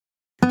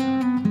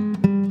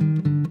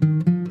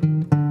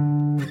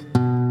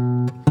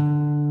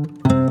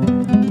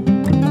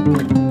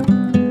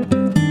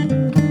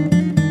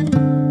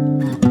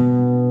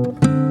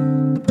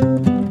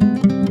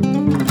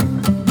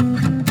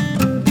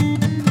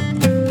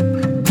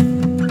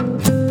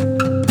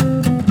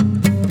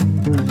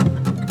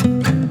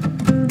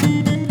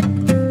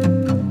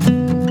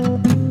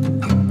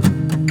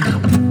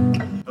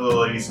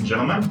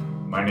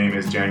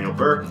is Daniel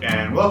Burke,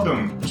 and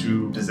welcome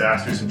to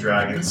Disasters and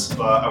Dragons.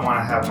 I want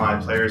to have my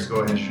players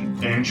go ahead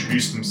and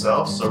introduce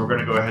themselves, so we're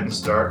going to go ahead and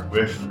start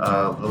with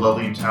the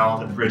lovely and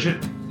talented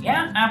Bridget.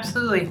 Yeah,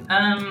 absolutely.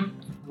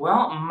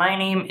 Well, my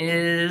name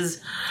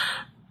is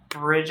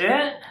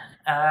Bridget.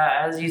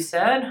 As you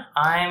said,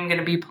 I'm going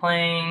to be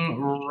playing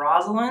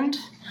Rosalind,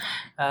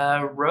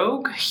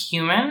 rogue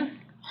human.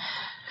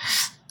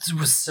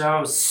 Was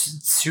so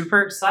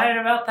super excited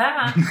about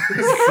that.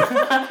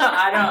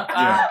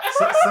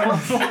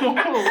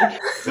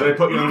 Did I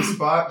put you on the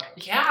spot?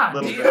 Yeah,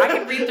 dude, I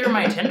can read through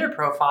my Tinder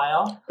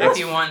profile if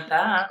you want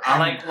that. I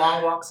like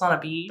long walks on a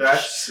beach.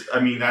 That's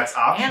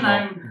optional. And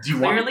I'm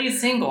clearly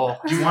single.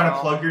 Do you want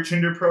to plug your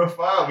Tinder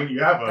profile when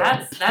you have a?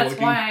 That's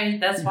why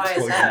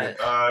I said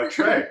it.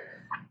 Trey.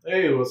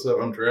 Hey, what's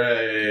up? I'm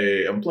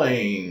Trey. I'm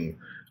playing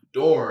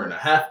Dorn, a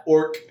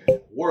half-orc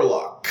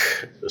warlock,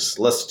 the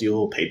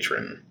celestial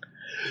patron.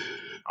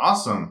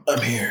 Awesome.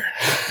 I'm here.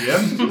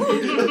 Yep.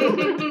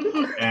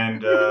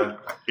 And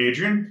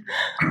Adrian?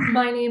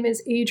 My name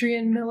is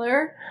Adrian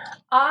Miller.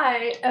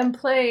 I am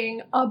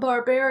playing a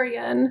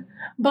barbarian,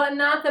 but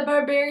not the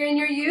barbarian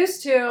you're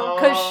used to,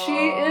 because she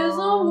is a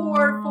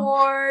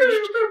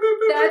warforged.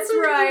 That's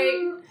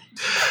right.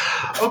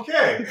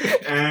 Okay,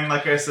 and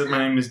like I said, my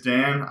name is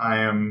Dan. I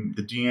am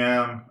the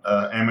DM,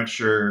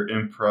 amateur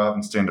improv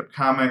and stand-up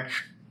comic,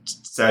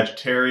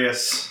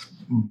 Sagittarius,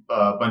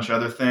 a bunch of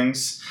other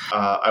things.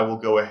 I will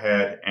go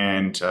ahead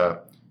and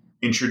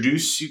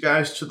introduce you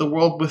guys to the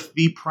world with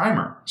the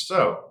primer.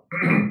 So,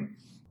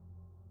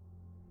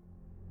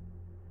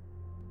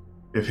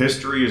 if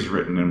history is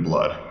written in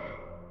blood,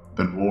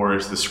 then war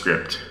is the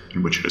script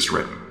in which it is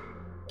written.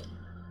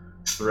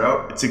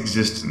 Throughout its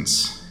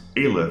existence,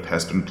 Aelith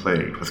has been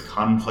plagued with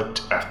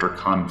conflict after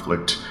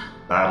conflict,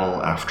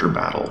 battle after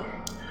battle.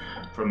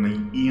 From the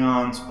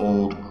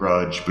eons-old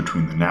grudge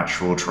between the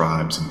natural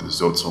tribes and the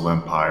Zotzel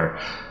Empire,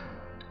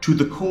 to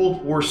the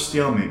Cold War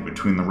stalemate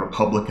between the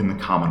Republic and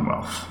the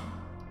Commonwealth,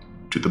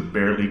 to the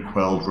barely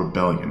quelled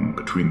rebellion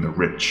between the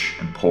rich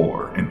and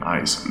poor in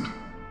Eisen.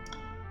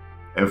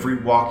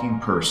 Every walking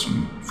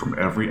person from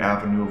every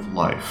avenue of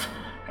life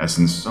has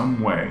in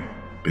some way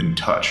been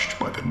touched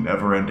by the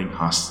never-ending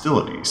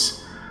hostilities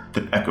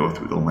that echo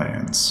through the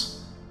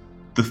lands.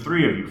 The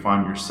three of you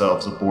find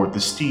yourselves aboard the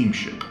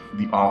steamship,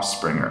 the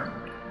Offspringer,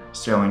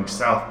 sailing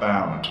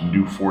southbound to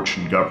New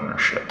Fortune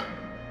Governorship,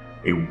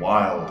 a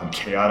wild and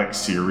chaotic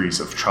series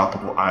of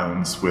tropical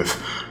islands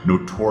with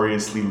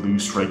notoriously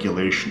loose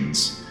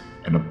regulations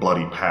and a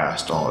bloody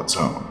past all its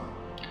own.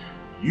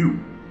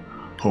 You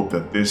hope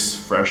that this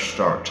fresh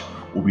start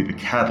will be the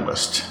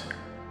catalyst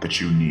that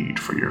you need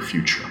for your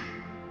future.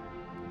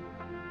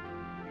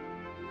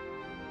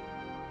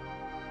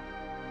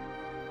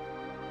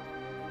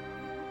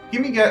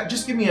 Give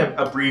me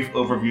a brief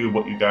overview of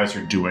what you guys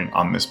are doing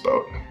on this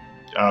boat.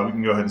 We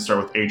can go ahead and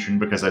start with Adrian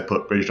because I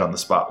put Bridget on the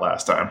spot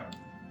last time.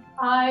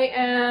 I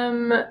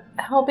am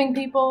helping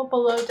people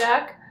below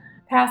deck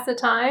pass the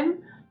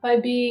time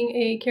by being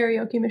a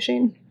karaoke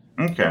machine.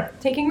 Okay.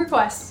 Taking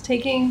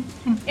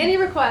any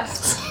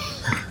requests.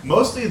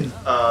 Mostly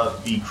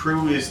the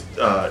crew is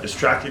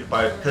distracted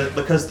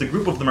because the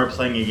group of them are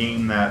playing a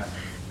game that,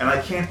 and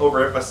I can't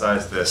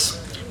overemphasize this,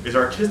 is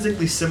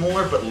artistically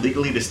similar but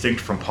legally distinct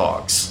from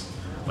Pogs.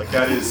 Like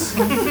that is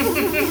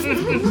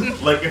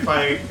like if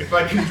I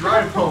can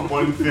drive home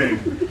one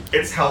thing,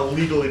 it's how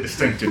legally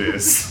distinct it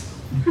is.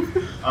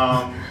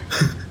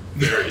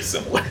 Very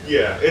similar.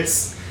 Yeah,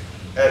 it's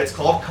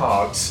called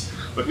Cogs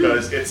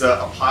because it's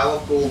a pile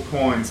of gold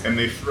coins and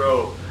they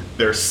throw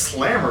their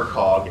slammer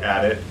cog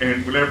at it,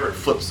 and whenever it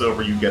flips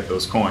over, you get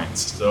those coins.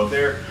 So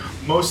they're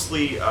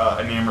mostly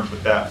enamored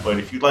with that, but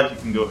if you'd like, you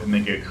can go ahead and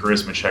make a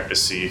charisma check to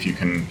see if you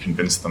can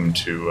convince them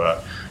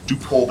to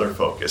pull their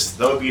focus.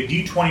 That would be a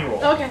D20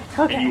 roll. Okay.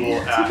 And you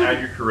will add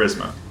your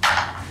charisma.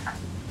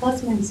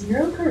 Plus my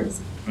 0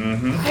 charisma.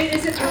 Mm-hmm. Wait,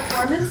 is it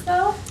performance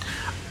though?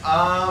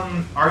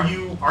 Are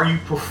you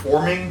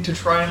performing to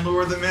try and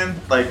lure them in?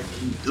 Like,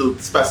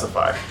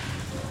 specify.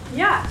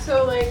 Yeah,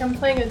 so like I'm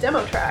playing a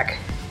demo track.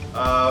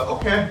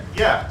 Okay,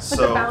 yeah, With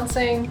the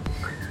bouncing,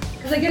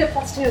 because I get it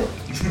 +2.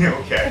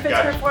 Okay, if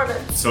it's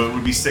performance. So it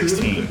would be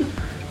 16.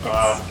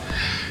 Yes.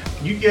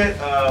 You get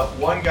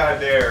one guy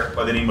there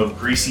by the name of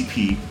Greasy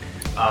Pete,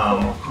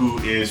 who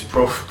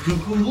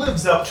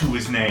lives up to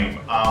his name.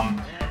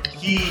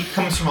 He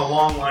comes from a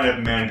long line of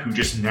men who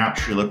just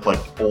naturally look like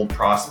old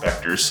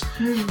prospectors.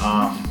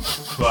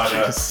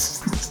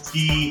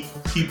 He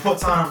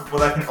puts on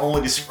what I can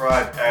only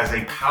describe as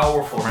a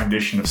powerful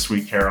rendition of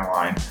Sweet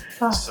Caroline.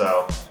 Oh.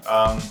 So,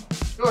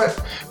 go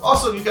ahead.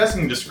 Also, you guys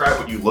can describe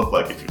what you look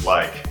like if you'd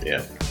like.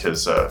 Yeah.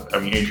 Because,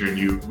 Adrian,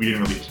 we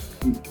didn't really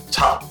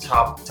touch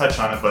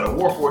on it, but a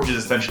Warforged is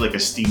essentially like a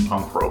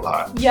steampunk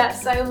robot.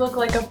 Yes, I look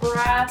like a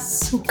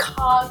brass,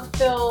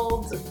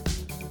 cog-filled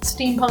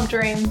steampunk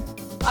dream.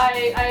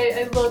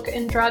 I look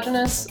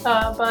androgynous,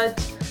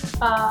 but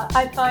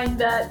I find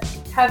that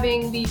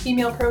having the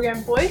female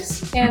programmed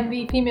voice and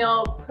the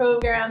female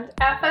programmed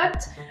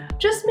affect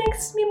just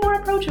makes me more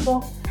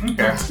approachable.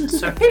 Okay.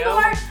 So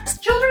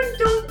Children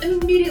don't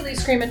immediately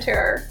scream in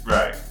terror.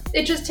 Right.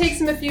 It just takes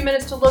them a few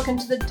minutes to look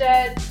into the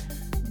dead,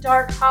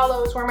 dark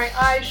hollows where my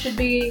eyes should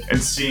be.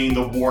 And seeing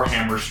the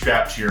warhammer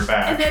strapped to your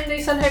back. And then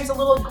they sometimes a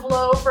little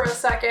glow for a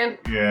second,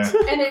 Yeah.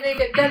 and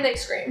then they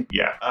scream.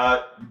 Yeah.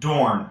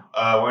 Dorn,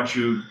 why don't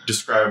you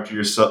describe to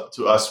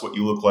us what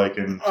you look like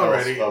and tell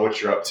us Alrighty.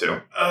 what you're up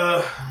to?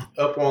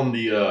 Up on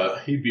the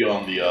he'd be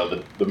on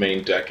the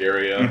main deck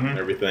area Mhm. and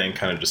everything,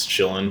 kind of just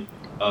chilling.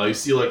 You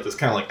see like this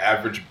kind of like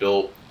average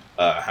built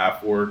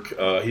half orc.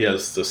 He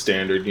has the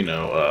standard,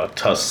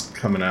 tusk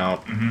coming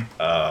out.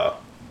 Mm-hmm.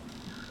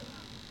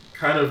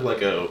 Kind of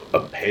like a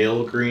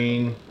pale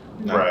green.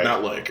 Right.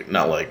 Not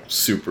like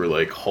super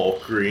like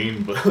Hulk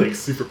green, but like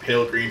super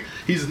pale green.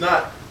 He's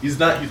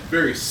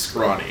very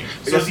scrawny.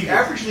 So is he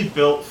averagely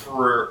built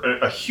for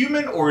a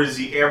human, or is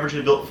he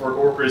averagely built for an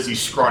orc, or is he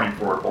scrawny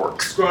for an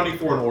orc? Scrawny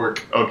for an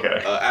orc.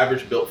 Okay.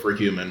 Average built for a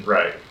human.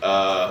 Right.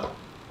 Uh,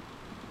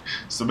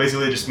 So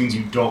basically it just means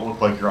you don't look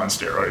like you're on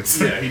steroids.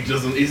 yeah,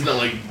 he's not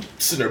like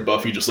sitting there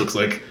buff. He just looks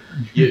like,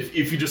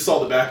 if you just saw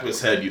the back of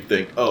his head, you'd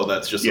think, oh,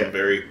 that's just Yeah. a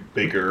very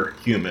bigger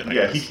human. I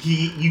Yeah, guess.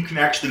 you can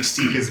actually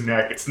see his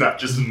neck. It's not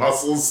just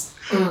muscles.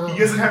 He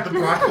doesn't have the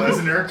Brock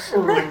Lesnar,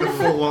 like the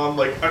full on,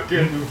 like, I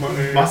can't move my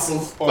hands.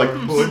 muscles, like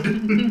hood.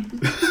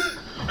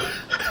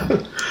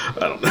 I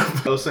don't know.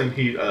 I was saying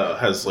he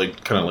has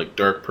like kind of like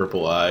dark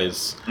purple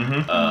eyes.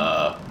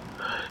 Mm-hmm.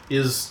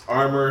 His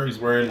armor, he's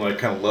wearing like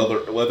kind of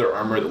leather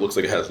armor that looks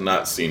like it has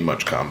not seen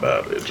much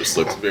combat. It just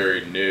looks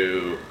very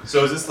new.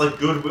 So is this like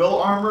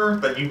Goodwill armor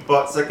that you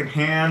bought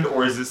secondhand,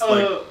 or is this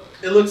like...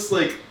 It looks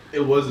like it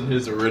wasn't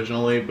his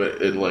originally,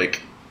 but it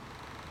like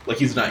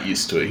he's not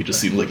used to it. He just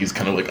seems like he's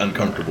kind of like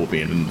uncomfortable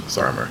being in this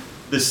armor.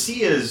 The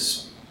sea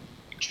is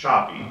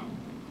choppy.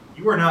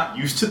 You are not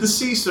used to the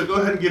sea, so go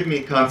ahead and give me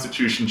a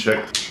constitution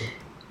check.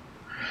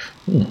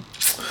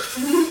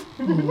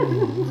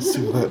 Let's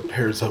see what that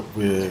pairs up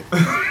with.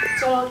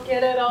 Don't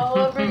get it all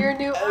over your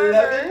new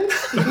armor.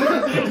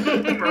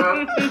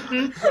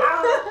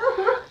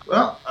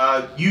 Well,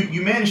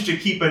 you managed to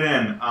keep it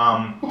in.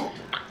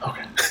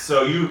 Okay.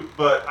 So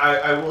but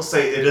I will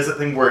say it is a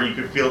thing where you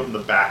can feel it in the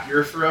back of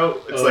your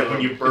throat. It's like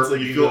when you burp, it's like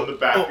you you feel go, it in the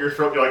back of your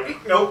throat. You're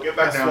like, nope, get I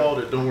back down.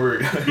 swallowed it. Don't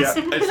worry. Yeah. I just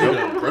need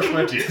to brush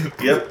my teeth.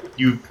 Yep.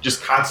 You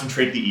just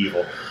concentrate the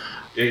evil.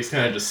 Yeah, he's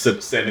kind of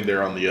just standing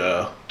there on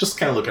the just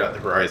kind of looking at the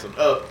horizon.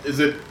 Is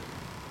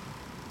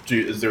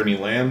there any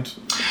land?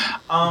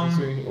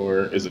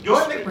 Or is it Go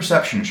ahead just and make a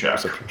perception check.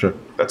 perception check?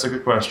 That's a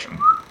good question.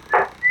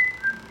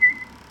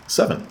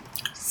 7.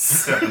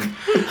 7.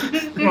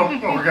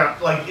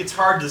 It's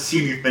hard to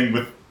see anything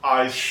with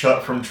eyes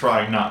shut from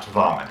trying not to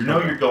vomit. You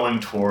know you're going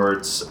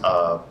towards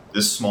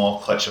this small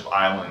clutch of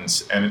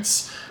islands, and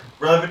it's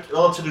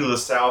relatively to the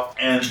south,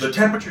 and the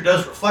temperature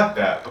does reflect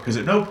that, because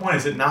at no point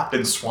has it not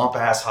been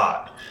swamp-ass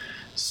hot.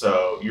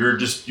 So you're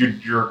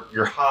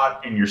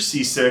hot, and you're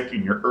seasick,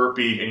 and you're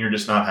irpy, and you're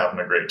just not having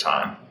a great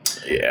time.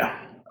 Yeah.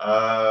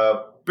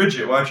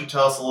 Bridget, why don't you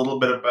tell us a little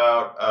bit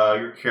about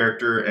your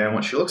character and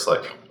what she looks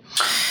like?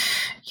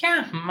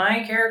 Yeah,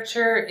 my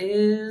character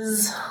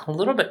is a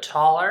little bit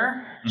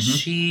taller. Mhm.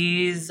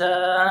 She's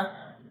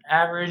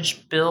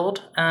average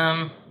build.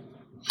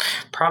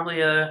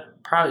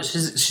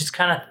 She's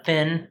kind of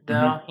thin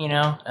though,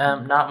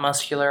 not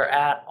muscular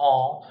at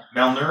all.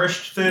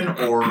 Malnourished thin,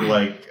 or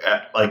like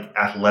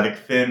athletic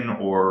thin,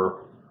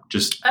 or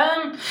just...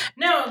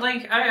 No,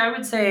 I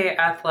would say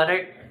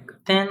athletic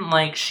thin.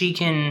 Like she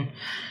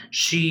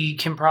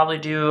can probably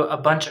do a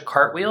bunch of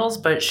cartwheels,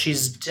 but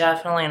she's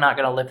definitely not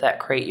going to lift that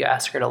crate you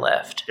ask her to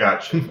lift.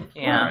 Gotcha.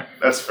 Yeah. Alright,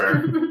 that's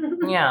fair.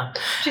 Yeah.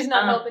 She's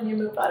not helping you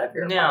move out of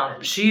your No,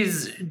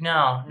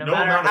 apartment.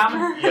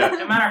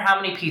 no matter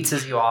how many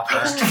pizzas you offer,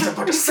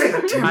 about to say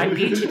that too. I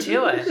beat you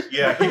to it.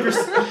 Yeah.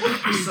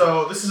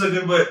 So this is a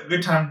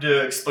good time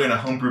to explain a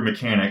homebrew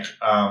mechanic.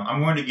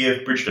 I'm going to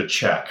give Bridget a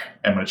check,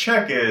 and my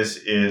check is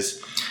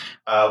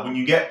when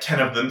you get 10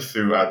 of them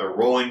through either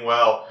rolling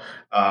well,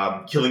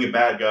 killing a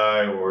bad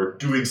guy, or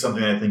doing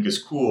something I think is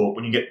cool.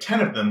 When you get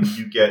 10 of them,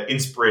 you get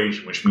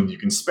inspiration, which means you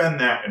can spend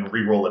that and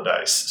re-roll a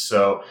dice.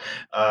 So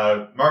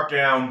mark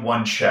down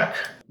 1 check.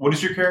 What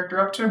is your character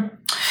up to?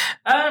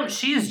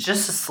 She's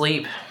just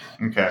asleep.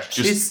 Okay.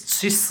 She's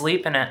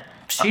sleeping it.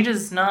 She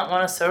does not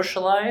want to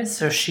socialize,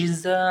 so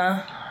she's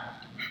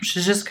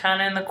just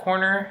kind of in the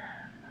corner,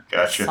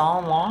 Gotcha.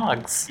 sawing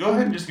logs. Go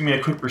ahead and just give me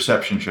a quick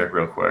perception check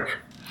real quick.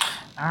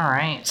 All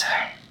right.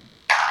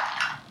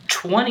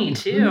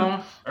 22.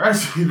 All right,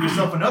 so give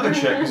yourself another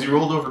check because you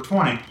rolled over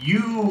 20.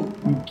 You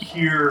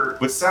hear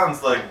what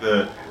sounds like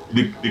the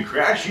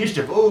crashiest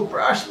of old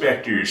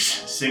prospectors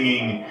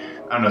singing,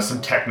 I don't know,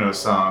 some techno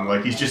song.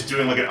 Like he's just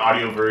doing like an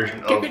audio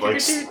version of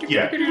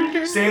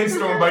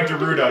Sandstorm by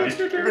Daruda.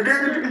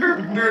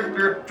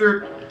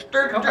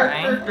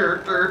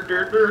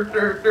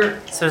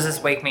 So does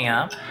this wake me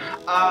up?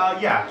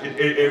 Yeah,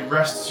 it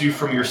rests you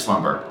from your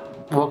slumber.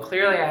 Well,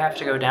 clearly I have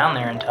to go down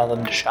there and tell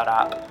them to shut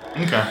up.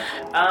 Okay.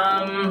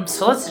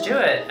 So let's do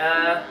it.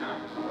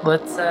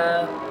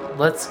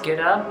 Let's get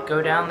up,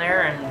 go down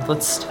there, and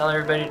let's tell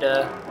everybody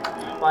to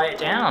quiet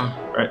down.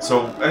 All right.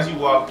 So as you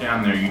walk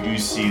down there, you do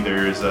see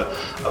there's a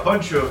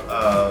bunch of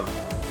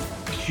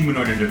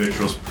humanoid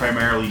individuals,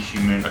 primarily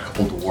human, a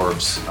couple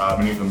dwarves,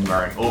 many of them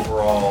wearing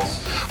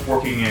overalls,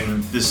 working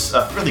in this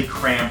really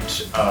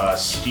cramped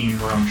steam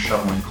room,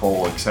 shoveling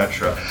coal,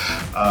 etc.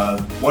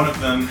 One of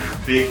them,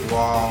 big,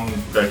 long,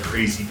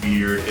 crazy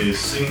beard, is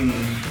singing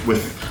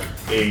with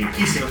a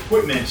piece of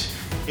equipment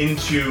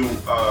into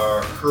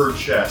her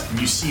chest, and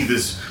you see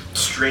this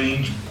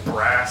strange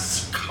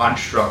brass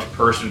construct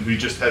person who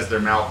just has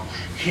their mouth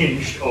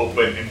hinged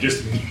open and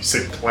just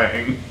music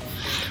playing.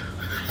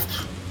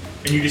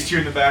 And you just hear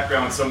in the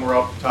background somewhere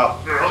up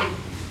top. I've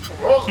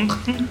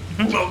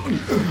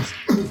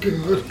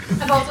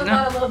also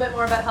thought a little bit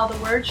more about how the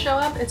words show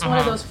up. It's one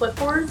of those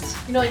flipboards,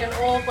 you know, like an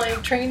old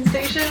train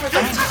station with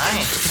That's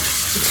nice.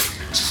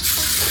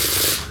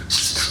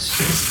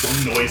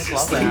 Noises.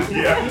 Love that.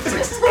 Yeah,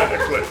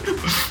 exactly.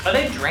 Are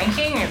they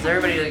drinking, or is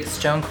everybody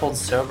stone cold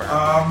sober?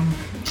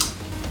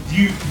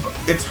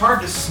 It's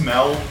hard to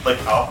smell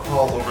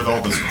alcohol over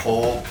all this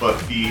coal, but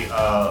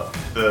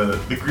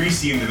the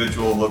greasy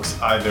individual looks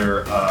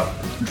either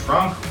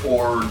drunk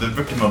or the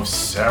victim of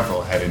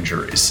several head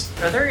injuries.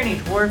 Are there any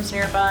dwarves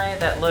nearby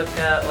that look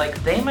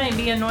like they might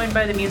be annoyed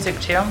by the music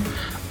too?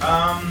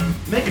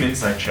 Make an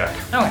insight check.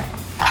 Okay.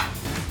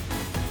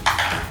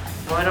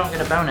 Well, I don't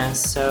get a bonus,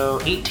 so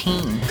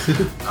 18.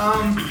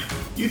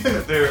 You think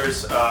that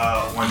there's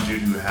one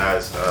dude who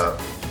has a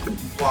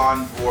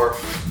blonde dwarf,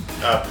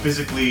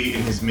 physically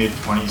in his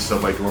mid-20s, so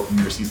by dwarf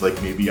years he's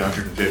maybe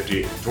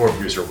 150. Dwarf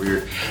years are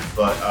weird,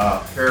 but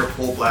hair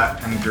full black,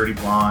 kind of dirty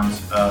blonde,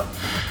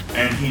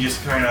 and he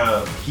just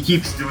he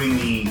keeps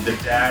doing the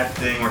dad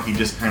thing where he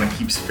just kind of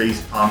keeps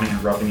face palming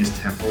and rubbing his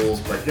temples,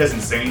 but he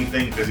doesn't say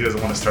anything because he doesn't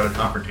want to start a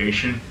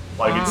confrontation.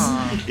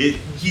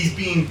 He's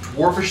being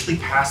dwarfishly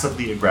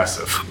passively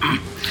aggressive,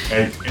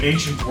 and an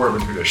ancient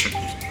dwarven tradition.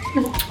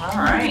 All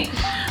right.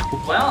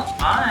 Well,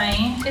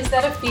 Is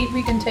that a feat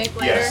we can take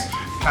later? Yes,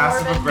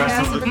 passive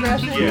aggressive.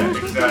 aggression? Yeah,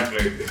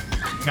 exactly.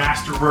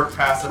 Masterwork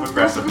passive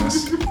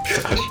aggressiveness.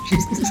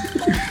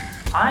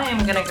 I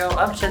am gonna go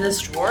up to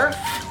this dwarf,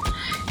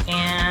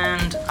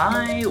 and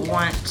I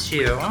want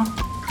to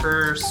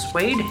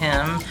persuade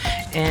him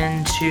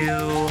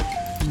into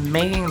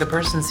making the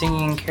person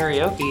singing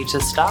karaoke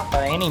to stop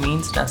by any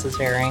means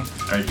necessary.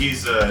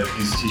 He's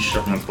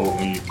shoving a coal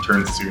and he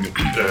turns to you.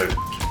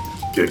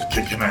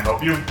 Can I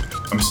help you?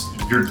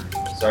 You're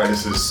sorry.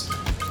 This is.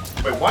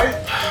 Wait, why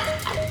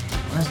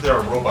is there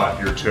a robot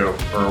here too?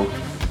 Or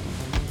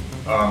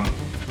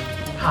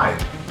hi.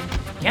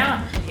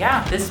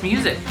 Yeah. This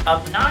music,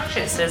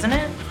 obnoxious, isn't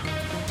it?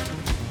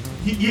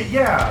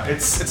 Yeah,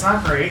 it's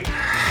not great.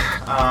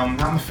 Not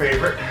my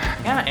favorite.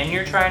 Yeah, and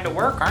you're trying to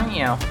work, aren't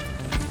you?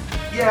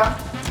 Yeah,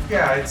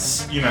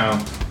 it's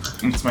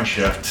it's my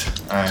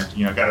shift.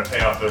 Gotta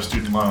pay off those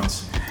student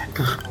loans.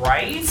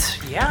 Right?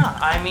 Yeah,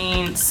 I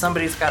mean,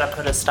 somebody's got to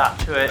put a stop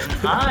to it,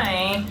 and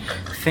I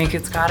think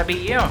it's got to be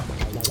you.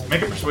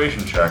 Make a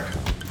persuasion check.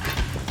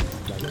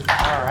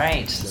 All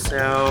right,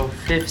 so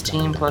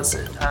 15 plus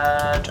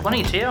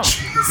 22.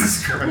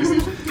 Jesus Christ.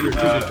 To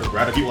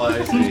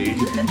radicalize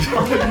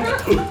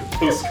a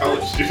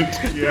post-college student.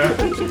 Yeah,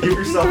 give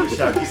yourself a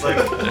shot. He's like,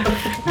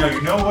 no,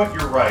 you know what?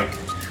 You're right.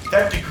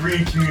 That degree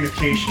in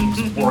communication is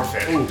worth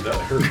it. Oh, that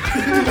hurt.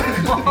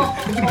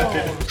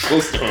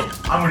 Close to him.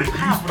 I'm going to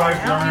use what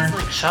I've Now learned,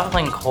 he's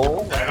shoveling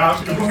coal. and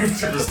I'm going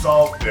to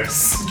resolve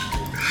this.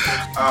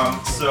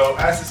 So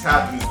as this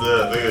happens,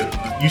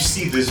 you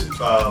see this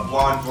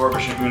blonde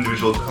dwarvish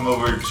individual come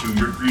over to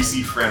your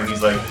greasy friend, and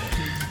he's like,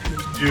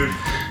 dude,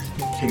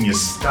 can you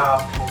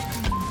stop?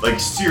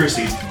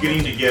 Seriously, it's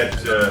beginning to get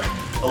a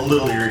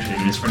little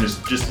irritating. His friend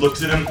just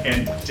looks at him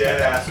and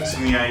dead ass looks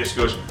in the eye and just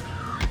goes,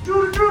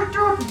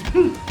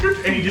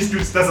 and he just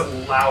does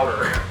it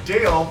louder.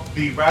 Dale,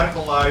 the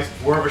radicalized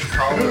dwarvish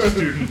college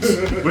student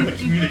with a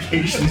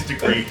communications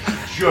degree,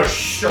 just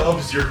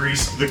shoves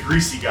the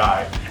greasy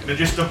guy, and it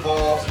just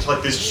evolves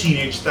into this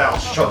teenage-style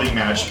shoving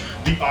match.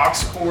 The aux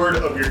cord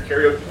of your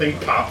karaoke thing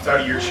pops out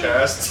of your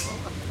chest.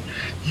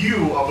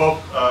 You,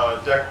 above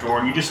deck door,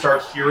 and you just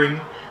start hearing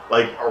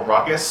a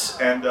ruckus,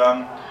 and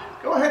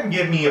go ahead and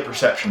give me a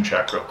perception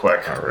check real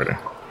quick. Alrighty.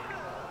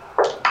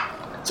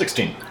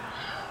 16.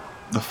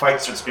 The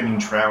fight starts getting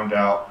drowned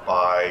out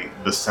by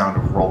the sound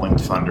of rolling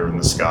thunder in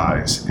the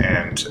skies,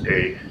 and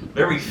a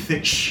very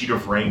thick sheet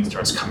of rain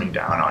starts coming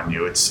down on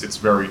you. It's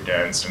very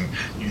dense, and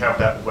you have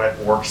that wet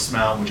orc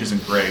smell, which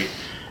isn't great.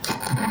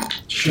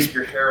 Shake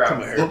your hair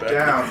out, look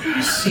down,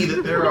 you see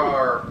that there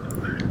are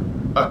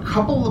a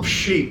couple of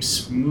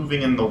shapes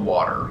moving in the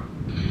water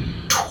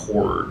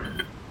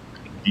toward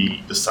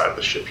the side of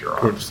the ship you're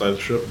on. Toward the side of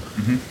the ship?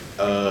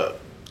 Mm-hmm.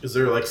 Is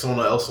there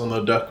someone else on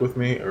the deck with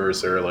me, or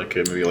is there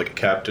maybe a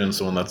captain,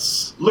 someone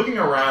that's looking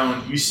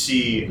around? You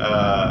see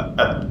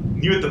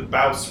near the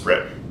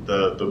bowsprit,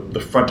 the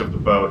front of the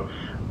boat,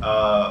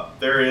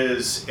 there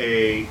is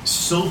a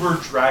silver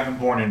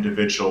dragonborn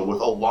individual with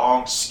a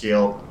long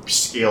scale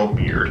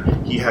beard.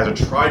 He has a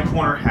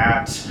tri-corner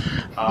hat,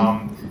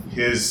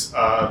 his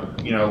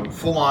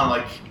full-on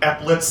like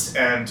epaulets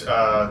and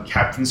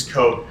captain's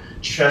coat,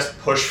 chest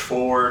pushed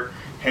forward,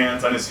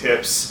 hands on his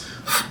hips,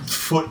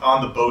 foot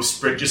on the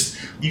bowsprit. Just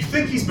you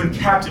think he's been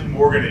Captain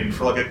Morganing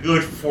for like a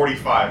good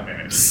 45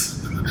 minutes.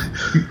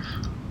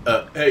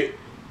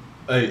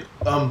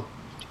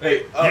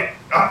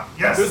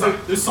 Yes.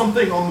 There's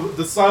something on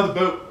the side of the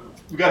boat.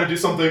 We got to do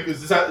something.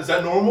 Is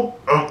that normal?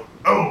 Oh,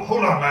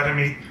 hold on, let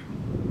me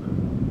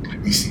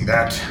see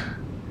that.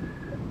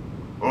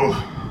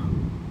 Oh.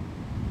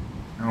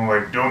 No,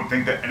 I don't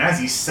think that. And as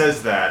he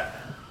says that,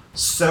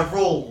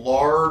 several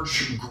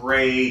large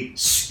gray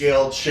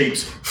scaled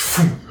shapes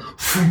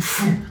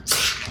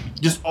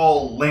just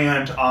all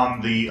land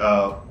on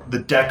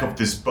the deck of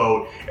this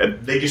boat,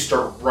 and they just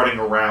start running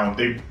around.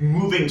 They're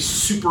moving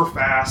super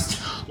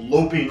fast,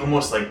 loping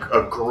almost like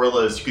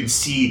gorillas. You can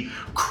see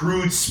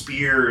crude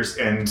spears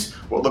and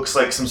what looks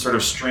like some sort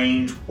of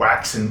strange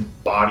waxen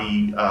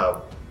body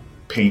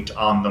paint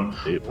on them,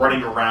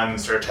 running around and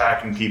start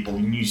attacking people.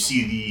 And you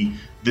see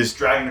this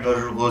dragon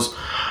individual goes,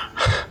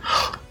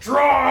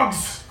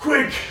 "Drogs,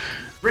 quick!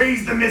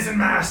 Raise the mizzen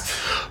mast!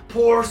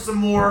 Pour some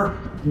more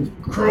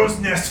crow's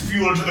nest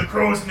fuel into the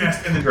crow's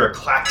nest!" And then hear a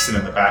klaxon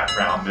in the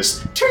background. This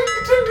ting,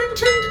 ting, ting,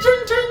 ting,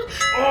 ting, ting.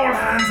 All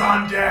hands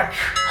on deck.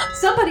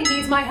 Somebody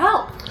needs my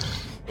help.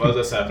 While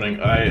that's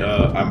happening,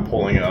 I'm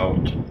pulling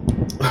out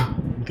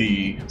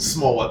the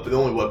small weapon. The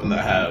only weapon that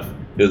I have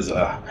is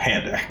a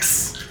hand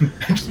axe.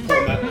 Just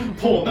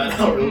pulling that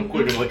out real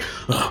quick. I'm like,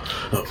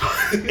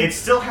 It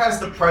still has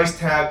the price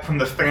tag from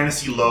the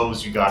Fantasy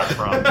Lowe's you got it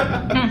from.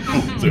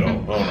 So,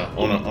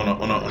 oh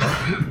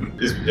no.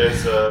 Is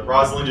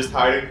Rosalind just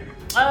hiding?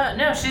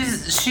 No,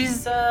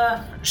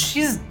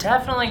 she's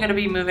definitely gonna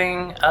be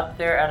moving up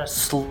there at a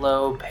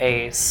slow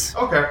pace.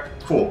 Okay,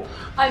 cool.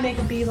 I make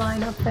a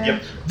beeline up there.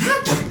 Yep.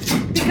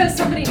 Because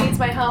somebody needs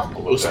my help.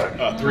 Those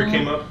three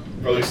came up,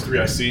 or at least three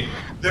I see.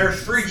 There are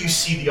three you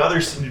see, the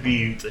others seem to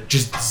be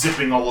just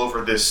zipping all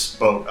over this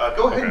boat.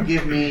 Go ahead and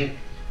give me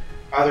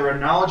either a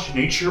knowledge,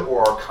 nature,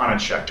 or arcana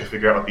check to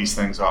figure out what these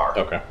things are.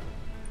 Okay.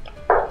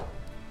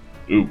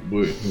 Oh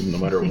boy, no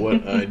matter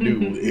what I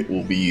do, it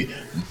will be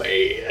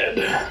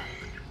bad.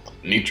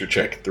 Nature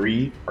check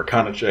 3,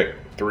 arcana check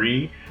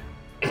 3.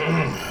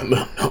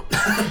 No.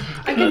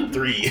 I can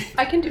 3.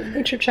 I can do a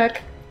nature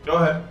check. Go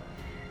ahead.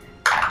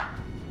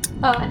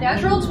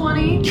 Natural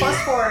 20 plus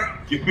 4.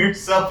 Give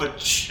yourself a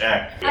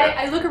check.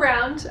 I look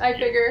around, I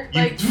figure,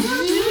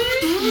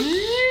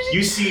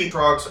 You see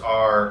frogs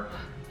are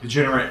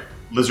degenerate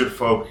lizard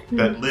folk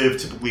that live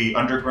typically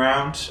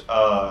underground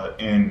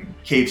in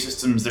cave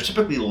systems. They're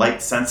typically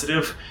light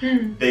sensitive.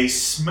 They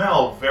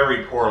smell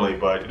very poorly,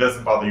 but it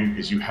doesn't bother you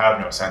because you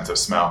have no sense of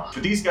smell. For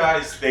these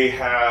guys, they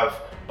have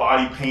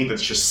body paint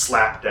that's just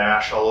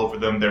slapdash all over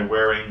them. They're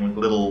wearing like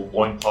little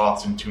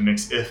loincloths and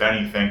tunics, if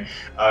anything,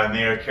 and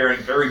they are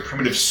carrying very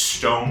primitive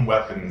stone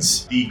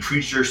weapons. The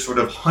creature sort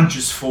of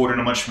hunches forward in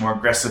a much more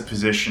aggressive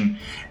position,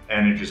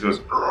 and it just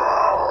goes.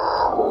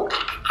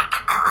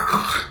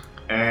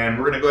 And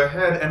we're going to go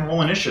ahead and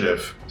roll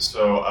initiative.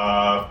 So,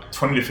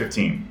 20 to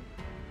 15.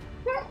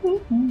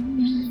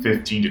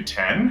 15 to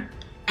 10.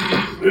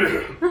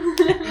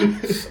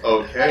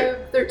 Okay. I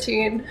have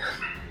 13.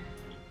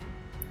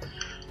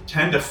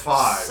 10 to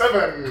 5.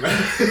 7.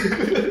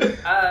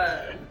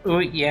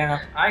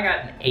 Yeah, I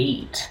got an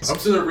 8. I'm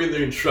sitting there reading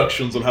the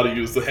instructions on how to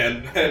use the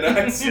hand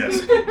axe.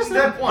 Yes.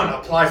 Step 1,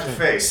 apply to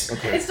face.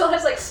 Okay. It still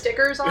has like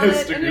stickers on Yeah,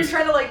 it, and you're stickers.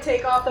 trying to like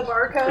take off the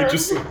barcode. It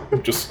just.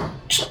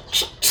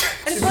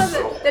 And it's one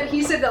that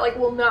he said that like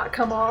will not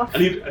come off. I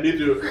need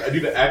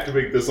to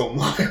activate this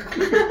online.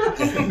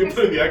 I need to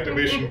put in the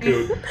activation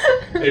code.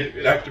 It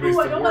activates Ooh,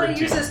 I the don't want to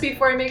warranty. use this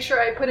before I make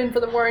sure I put in for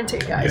the warranty,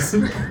 guys.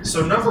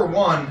 So number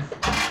 1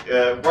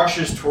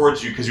 rushes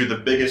towards you because you're the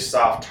biggest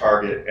soft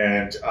target,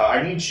 and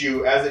I need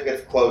you, as it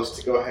gets close,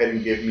 to go ahead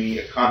and give me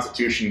a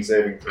Constitution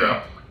saving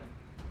throw.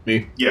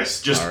 Me?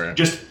 Yes, just All right.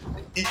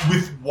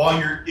 while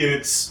you're in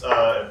its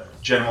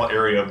general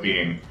area of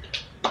being.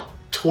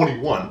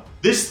 21.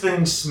 This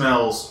thing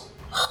smells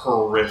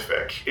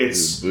horrific.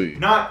 It's Ooh, boy.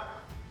 not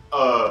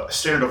a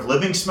standard of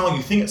living smell.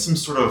 You think it's some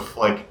sort of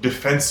like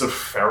defensive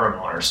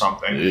pheromone or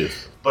something. Yeah.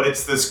 But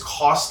it's this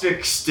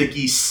caustic,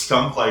 sticky,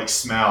 skunk-like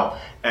smell.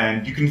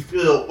 And you can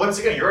feel, once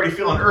again, you're already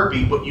feeling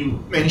irpy, but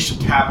you managed to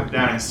tap it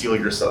down and steel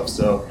yourself.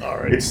 So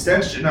Alright. its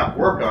stench did not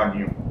work on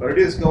you, but it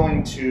is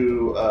going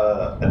to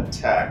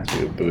attack.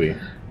 Good boy.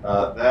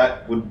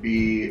 That would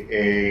be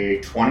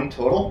a 20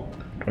 total.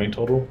 20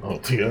 total? Oh,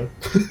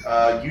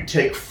 yeah. You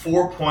take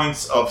 4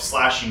 points of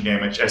slashing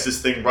damage as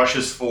this thing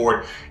rushes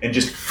forward and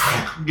just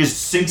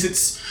sinks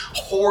its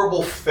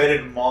horrible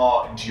fetid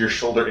maw into your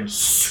shoulder and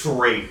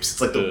scrapes.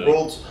 It's like the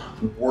world's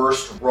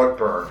worst rug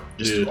burn.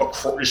 Just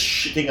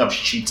shitting up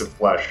sheets of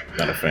flesh.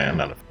 Not a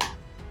fan,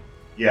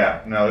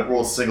 Yeah, no, it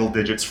rolls single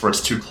digits for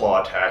its 2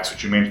 claw attacks,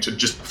 which you managed to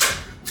just...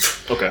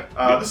 Okay.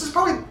 Is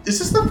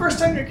this the first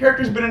time your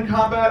character's been in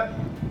combat?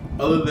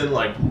 other than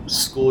like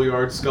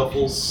schoolyard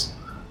scuffles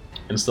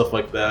and stuff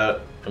like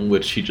that, in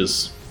which he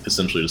just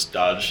essentially just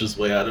dodged his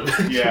way out of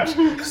it. Yeah.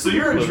 So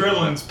your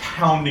adrenaline's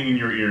pounding in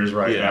your ears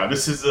right Yeah. now.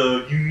 This is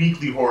a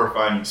uniquely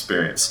horrifying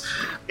experience.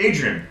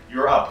 Adrian,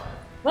 you're up.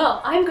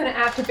 Well, I'm gonna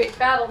activate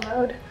battle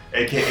mode.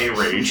 AKA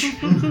rage.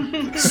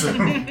 So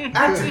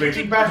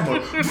activating battle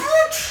mode.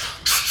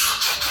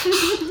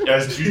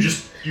 As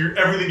you're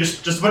everything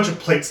just a bunch of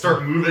plates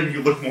start moving,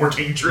 you look more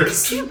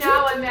dangerous.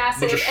 Now I'm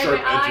massive, Bunch of and my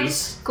sharp eyes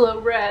edges. glow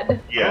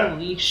red. Yeah.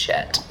 Holy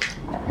shit.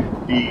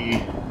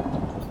 The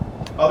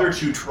other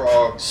two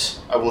trogs,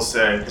 I will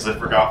say, because I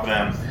forgot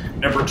them.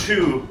 Number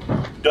 2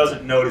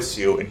 doesn't notice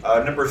you.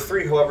 Number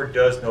 3, however,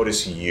 does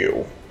notice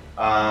you.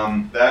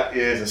 That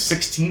is a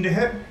 16 to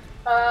hit.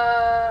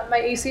 My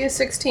AC is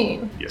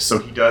 16. Yes, so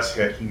he does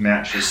hit. He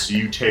matches. So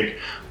you take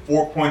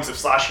 4 points of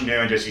slashing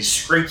damage as he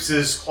scrapes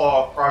his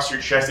claw across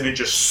your chest and it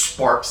just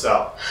sparks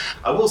up.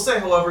 I will say,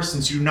 however,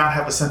 since you do not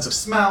have a sense of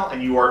smell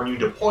and you are immune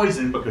to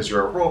poison because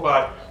you're a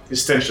robot,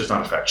 his stench does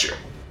not affect you.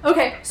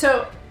 Okay,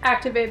 so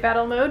activate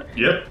battle mode.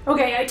 Yep.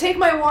 Okay, I take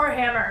my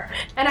warhammer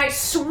and I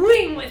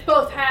swing with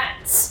both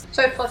hands.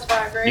 So I have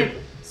 +5, right? Yep.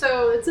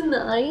 So it's a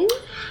 9.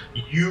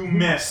 You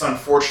miss,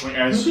 unfortunately,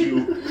 as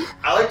you...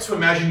 I like to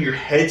imagine your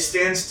head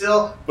stands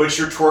still, but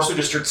your torso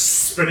just starts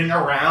spinning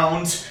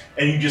around,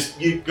 and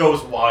it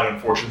goes wide,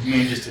 unfortunately. You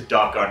manages to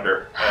duck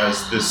under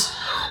as this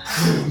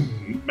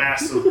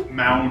massive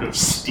mound of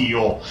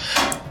steel.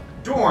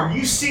 Dorn,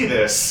 you see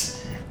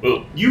this.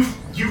 Oh. You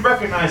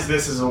recognize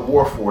this as a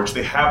Warforged.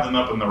 They have them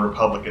up in the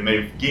Republic, and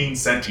they've gained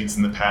sentience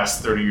in the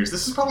past 30 years.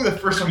 This is probably the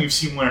first time you've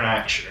seen one in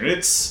action, and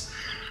it's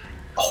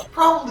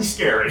probably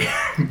scary.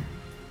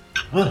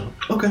 Oh,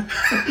 okay.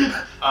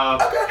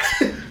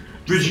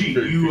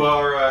 Brigitte, you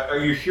are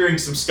you hearing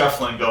some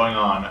scuffling going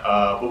on?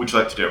 What would you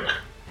like to do?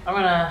 I'm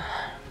gonna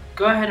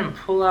go ahead and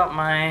pull out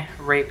my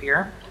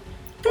rapier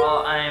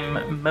while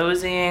I'm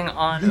moseying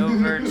on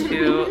over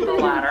to the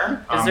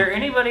ladder. Is there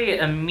anybody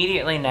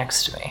immediately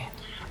next to me?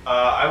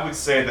 I would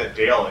say that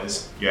Dale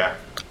is. Yeah.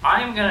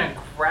 I'm gonna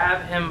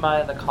grab him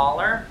by the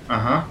collar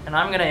Uh-huh. and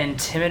I'm gonna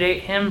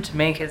intimidate him to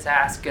make his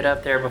ass get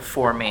up there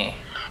before me.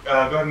 Go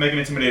ahead and make an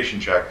intimidation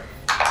check.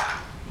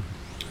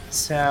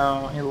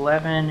 So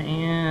 11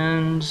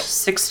 and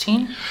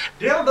 16.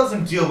 Dale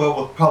doesn't deal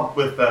well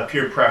with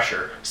peer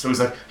pressure, so he's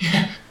like,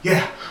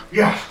 yeah.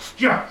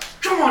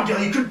 Come on,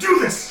 Dale, you can do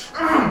this.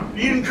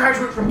 You didn't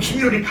graduate from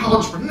community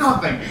college for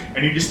nothing.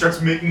 And he just starts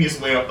making his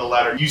way up the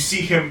ladder. You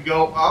see him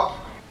go up,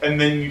 and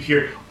then you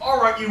hear, all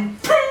right, you,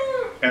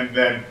 and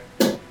then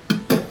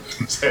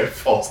his head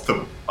falls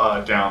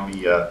down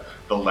the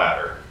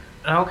ladder,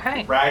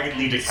 Okay.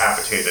 raggedly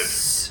decapitated.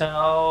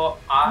 So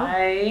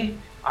I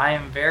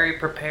am very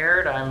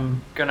prepared.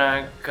 I'm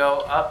gonna go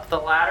up the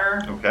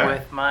ladder Okay.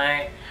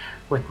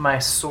 with my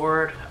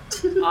sword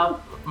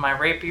up, my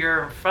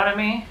rapier in front of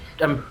me.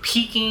 I'm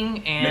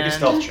peeking and Make a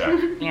stealth check.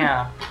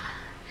 Yeah.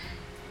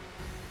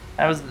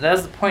 That was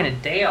the point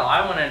of Dale.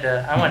 I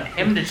wanted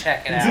him to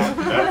check it out.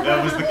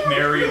 that was the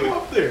canary in the,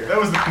 that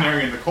was the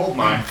canary in the coal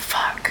mine.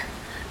 Fuck.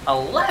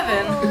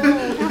 11.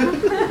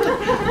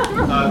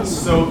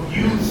 So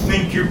you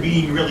think you're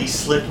being really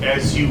slick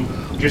as you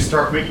just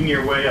start making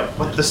your way up,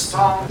 but the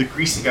song the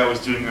greasy guy was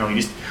doing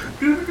earlier,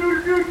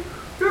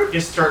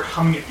 just start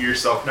humming it to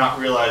yourself, not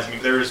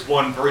realizing there is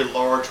one very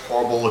large,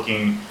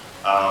 horrible-looking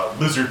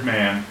lizard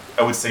man.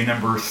 I would say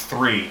number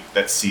 3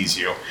 that sees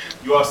you.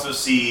 You also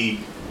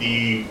see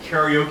the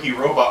karaoke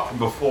robot from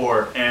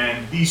before,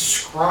 and the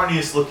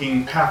scrawniest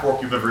looking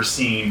half-orc you've ever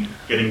seen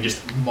getting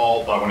just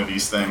mauled by one of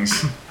these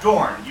things.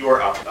 Dorn, you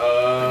are up.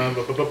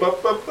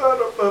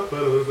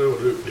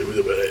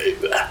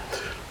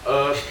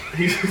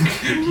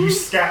 You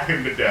scat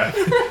him to death.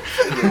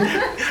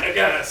 I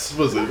guess.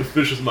 Was it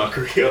vicious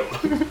mockery?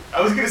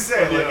 I was gonna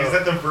say, like, is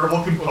that the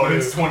verbal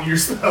components to one of your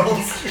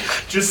spells?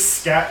 Just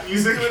scat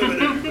music?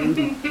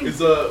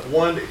 Is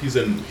one he's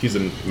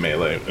in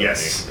melee.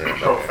 Yes, Okay.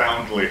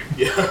 profoundly.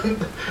 Yeah, I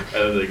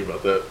didn't think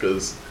about that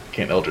because I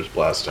can't Eldritch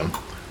Blast him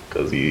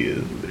because he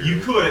is. You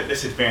could at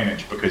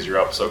disadvantage because you're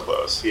up so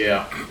close.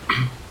 Yeah,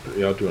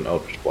 yeah. I'll do an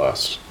Eldritch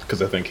Blast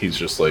because I think he's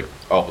just like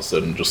all of a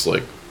sudden just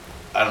like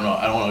I don't know.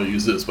 I don't want to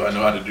use this, but I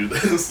know how to do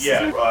this.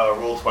 Yeah,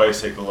 roll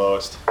twice, take the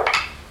lowest.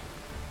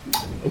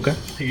 Okay.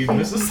 He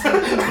misses.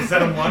 Is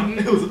that a 1?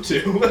 It was a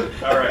 2.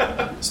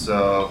 Alright,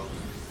 so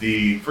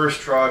the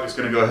first trog is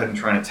going to go ahead and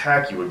try and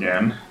attack you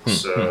again.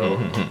 So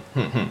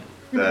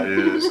that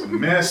is a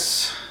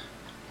miss.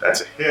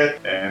 That's a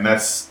hit, and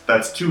that's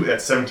 2.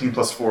 That's 17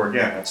 plus 4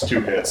 again. That's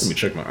 2 hits. Let me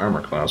check my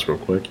armor class real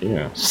quick.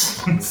 Yeah.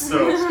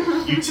 So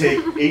you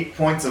take 8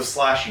 points of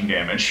slashing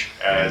damage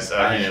as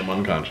I am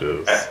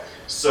unconscious.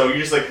 So you're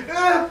just like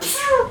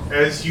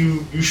as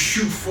you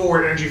shoot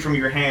forward energy from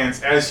your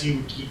hands as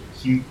he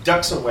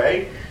ducks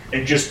away,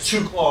 and just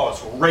 2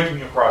 claws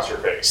raking across your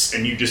face,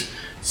 and you just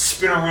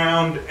spin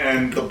around,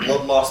 and the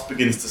blood loss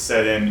begins to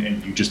set in,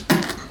 and you just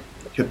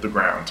hit the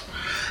ground.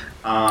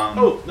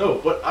 Oh no,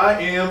 but I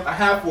am a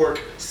half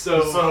orc,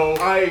 so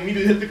I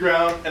immediately hit the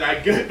ground and I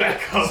get it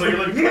back up. So you're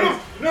like,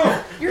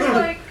 no. You're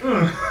like,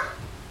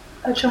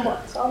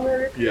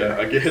 Yeah,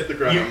 I get hit the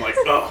ground. I'm like,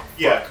 oh,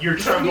 Yeah, you're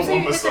trying You to say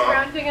you lump hit us the off.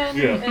 ground again,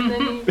 Yeah. and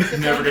then you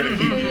Never gonna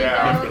keep you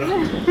down.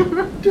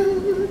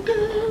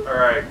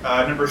 Alright,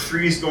 number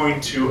 3 is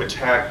going to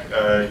attack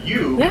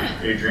you, Yeah.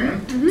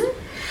 Adrian. Mhm.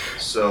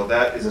 So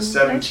that is a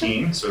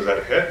 17, so is that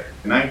a hit?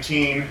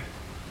 19,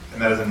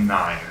 and that is a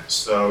 9.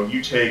 So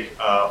you take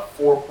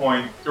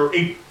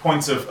 8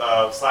 points of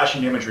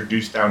slashing damage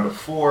reduced down to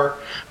 4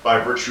 by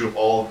virtue of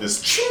all of this.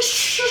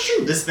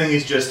 This thing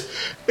is just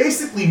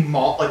basically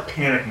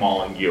panic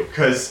mauling you,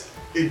 because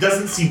it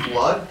doesn't see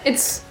blood,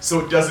 It's so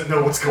it doesn't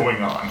know what's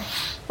going on.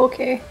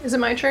 okay. Is it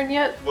my turn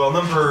yet? Well,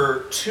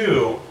 number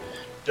 2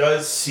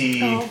 does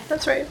see Oh,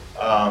 that's right.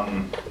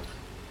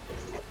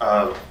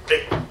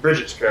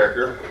 Bridget's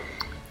character,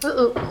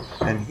 Uh-oh.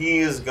 and he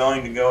is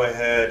going to go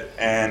ahead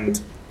and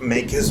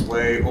make his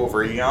way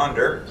over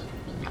yonder.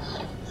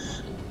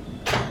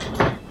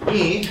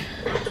 He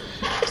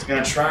is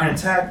going to try and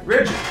attack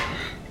Bridget.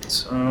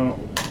 So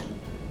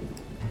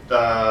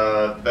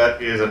that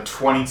is a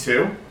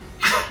 22.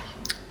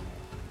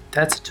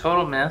 That's a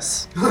total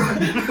miss. Nah.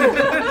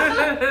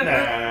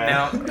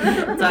 No.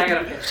 So I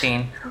got a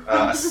 15.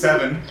 A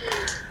 7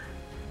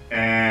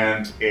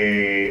 and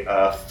a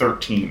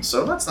 13.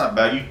 So that's not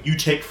bad. You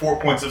take 4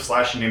 points of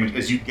slashing damage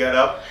as you get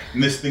up,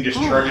 and this thing just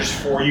charges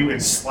for you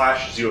and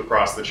slashes you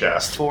across the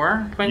chest.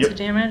 4 points Yep. of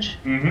damage?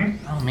 Mm-hmm.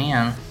 Oh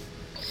man.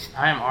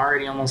 I'm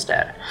already almost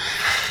dead.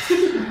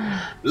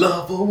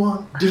 level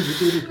 1.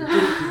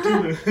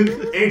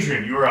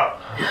 Adrian, you're up.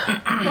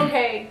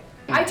 Okay.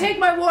 I take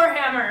my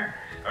warhammer,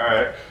 All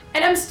right.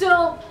 and I'm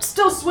still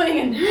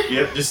swinging.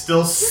 Yep, just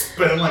still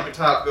spinning like a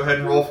top. Go ahead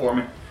and roll for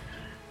me.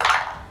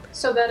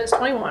 So that is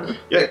 21.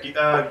 Yeah,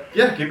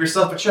 give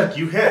yourself a check.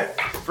 You hit.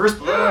 First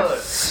blood.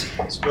 So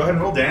go ahead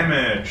and roll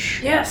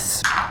damage.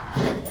 Yes.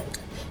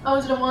 Oh,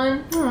 is it a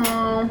 1?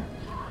 Oh.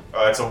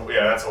 That's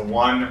a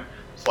 1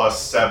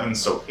 plus 7,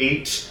 so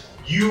 8.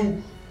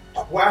 You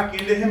whack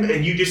into him,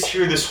 and you just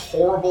hear this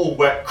horrible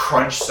wet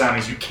crunch sound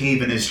as you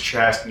cave in his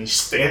chest, and he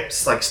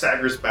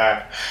staggers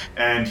back,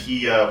 and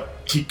he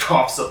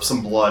coughs up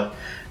some blood.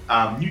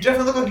 You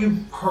definitely look like you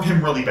hurt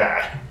him really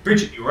bad.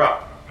 Bridget, you're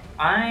up.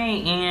 I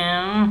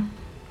am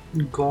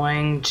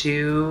going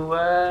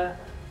to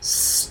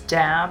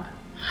stab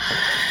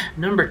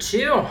number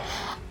 2.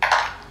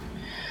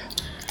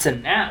 It's a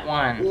nat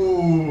 1.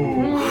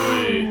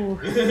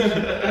 Ooh.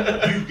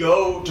 You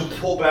go to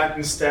pull back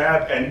and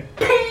stab, and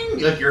ping!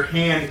 Like your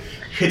hand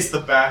hits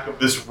the back of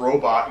this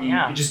robot, and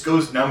Yeah. it just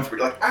goes numb for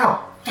you. Like,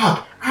 ow,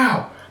 fuck,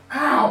 ow,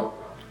 ow.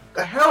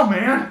 The hell,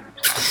 man?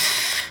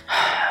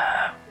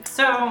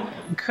 So,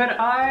 could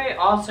I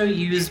also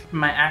use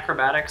my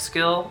acrobatic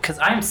skill? Because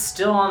I'm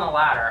still on the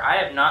ladder. I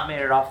have not made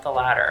it off the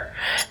ladder.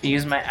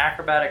 Use my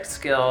acrobatic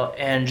skill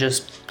and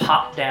just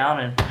pop down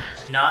and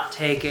not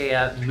take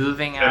a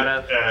moving out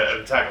of...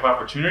 An attack of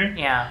opportunity?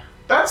 Yeah.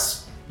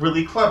 That's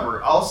really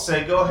clever. I'll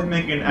say go ahead and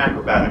make an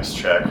acrobatics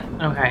check.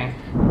 Okay.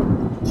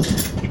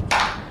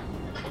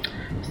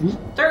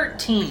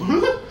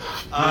 13.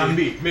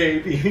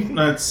 Maybe.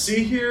 Let's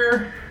see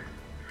here.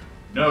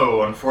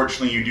 No,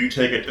 unfortunately, you do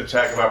take an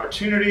attack of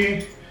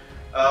opportunity,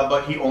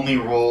 but he only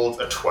rolled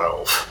a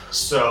 12.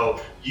 So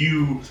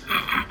you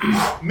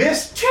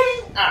miss,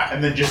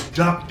 and then just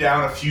duck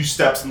down a few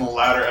steps in the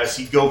ladder as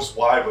he goes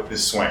wide with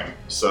his swing.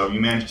 So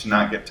you manage to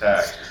not get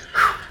tagged.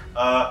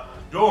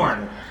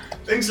 Dorn,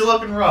 things are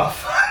looking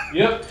rough.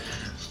 Yep.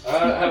 I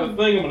have a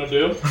thing I'm gonna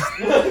do.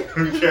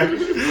 Okay.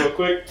 Real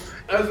quick.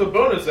 As a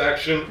bonus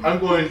action, I'm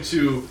going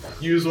to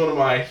use one of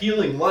my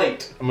healing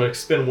light. I'm gonna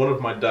expend one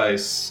of my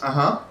dice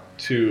Uh-huh.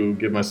 to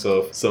give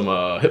myself some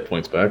hit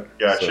points back.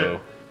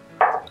 Gotcha.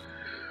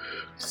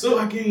 So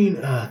I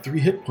gain 3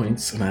 hit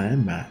points, and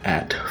I'm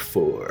at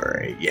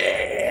 4.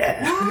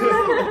 Yeah.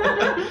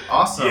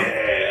 Awesome.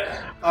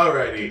 Yeah.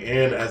 Alrighty,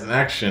 and as an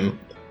action,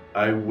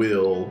 I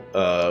will.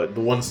 The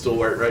one's still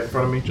right in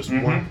front of me. Just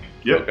one.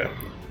 Yep. Okay.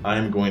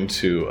 I'm going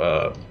to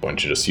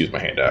just use my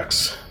hand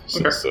axe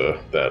since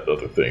that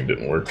other thing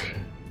didn't work.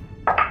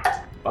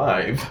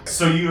 5.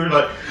 So you're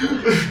like,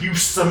 you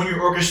summon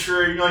your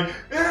orchestra, and you're like,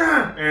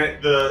 ah!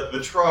 And the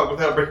Trog,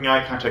 without breaking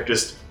eye contact,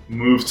 just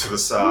moves to the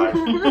side.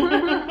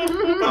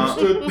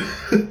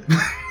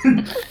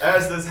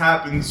 As this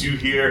happens, you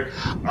hear,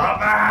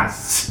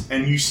 Avast!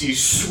 And you see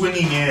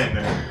swinging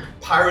in,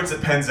 Pirates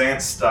of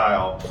Penzance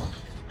style,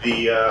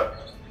 the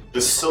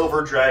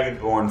Silver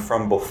Dragonborn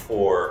from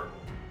before,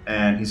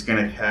 and he's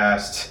going to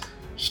cast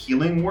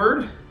Healing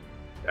Word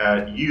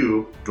at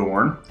you,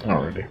 Dorn.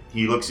 Alrighty.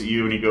 He looks at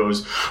you and he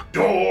goes,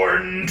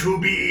 Dorn to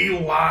be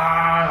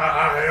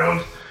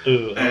wild.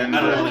 And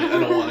I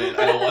don't want it.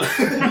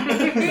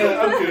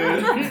 I'm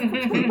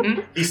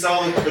good. he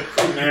saw the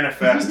crew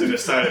manifest and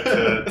decided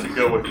to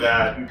go with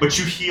that. But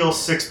you heal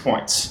 6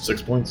 points.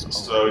 6 points.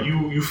 So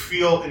you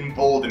feel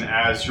emboldened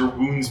as your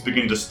wounds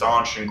begin to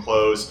staunch and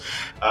close.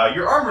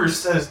 Your armor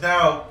has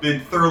now been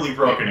thoroughly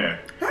broken in.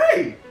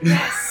 Hey!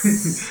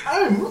 Yes.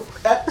 I'm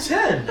at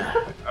 10.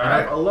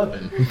 Alright.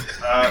 11.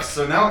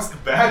 So now it's the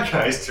bad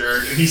guy's turn,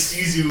 and he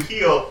sees you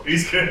heal.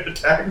 He's gonna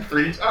attack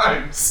 3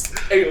 times.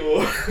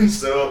 Ayo.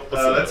 So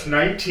that's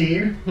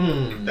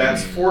 19,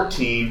 that's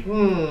 14,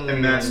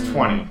 and that's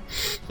 20.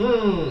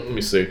 Let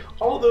me see.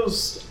 All of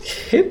those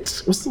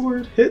hit? What's the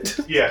word? Hit?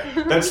 Yeah,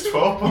 that's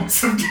 12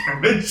 points of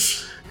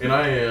damage. And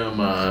I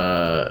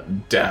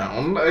am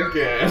down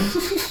again.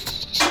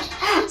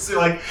 So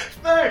you're like,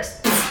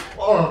 thanks!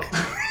 Oh.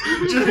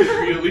 Just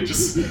really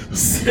just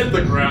hit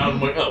the ground.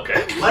 I'm like,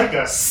 okay. Like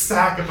a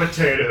sack of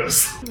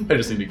potatoes. I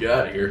just need to get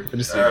out of here. I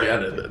just need to get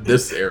out of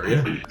this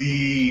area.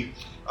 The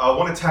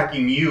one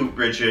attacking you,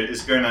 Bridget,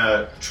 is going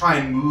to try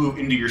and move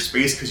into your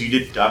space because you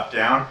did duck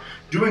down.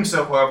 Doing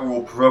so, however,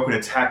 will provoke an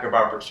attack of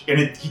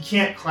opportunity. And he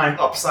can't climb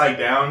upside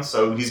down,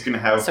 so he's going to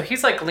have... So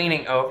he's like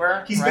leaning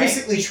over. He's right?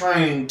 basically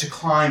trying to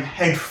climb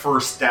head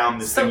first down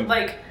this So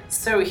thing.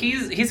 So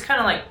he's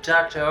kind of like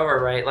ducked over,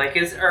 right? Like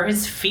are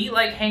his feet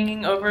like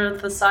hanging over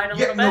the side a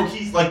little bit? No,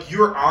 he's like,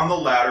 you're on the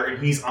ladder,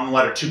 and he's on the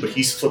ladder too, but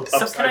he's flipped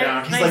So upside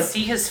down. can He's I like,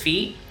 see his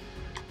feet?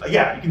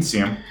 Yeah, you can see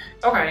him.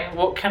 Okay.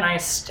 Well, can I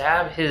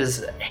stab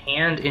his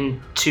hand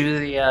into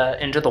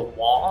the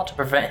wall to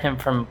prevent him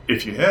from?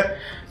 If you hit.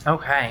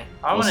 Okay.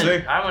 I We'll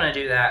see. want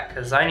to do that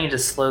because I need to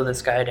slow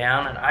this guy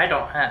down, and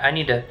I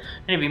need to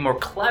be more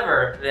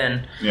clever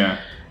than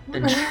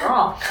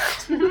strong.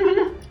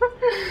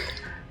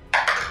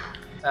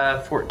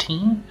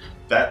 14.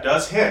 That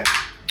does hit.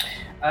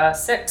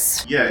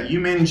 6. Yeah, you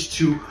managed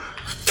to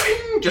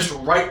just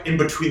right in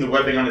between the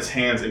webbing on his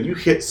hands, and you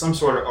hit some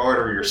sort of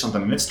artery or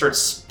something, and it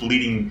starts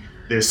bleeding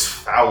this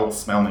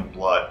foul-smelling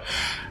blood.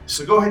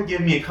 So go ahead and give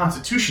me a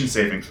Constitution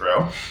saving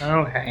throw,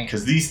 Okay.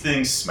 because these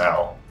things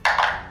smell.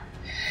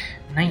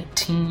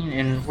 19,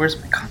 and where's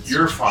my Constitution?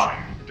 You're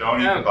fine. Don't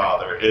even Okay.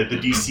 bother. The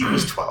DC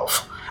was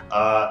 12.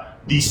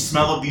 The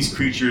smell of these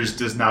creatures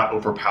does not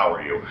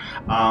overpower you.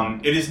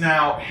 It is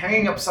now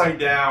hanging upside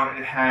down, and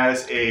it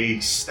has a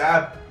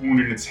stab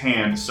wound in its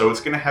hand, so it's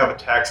going to have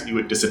attacks at you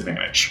at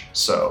disadvantage.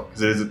 So,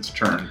 because it is its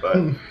turn, but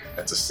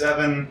that's a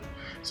 7,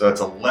 so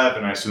that's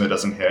 11. I assume that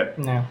doesn't hit.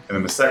 No. And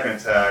then the second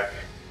attack,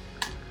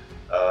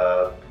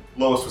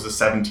 lowest was a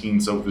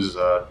 17, so it was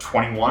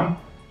 21.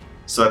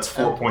 So that's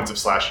 4 points of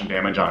slashing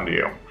damage onto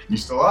you. You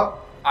still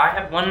up? I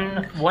have one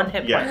hit point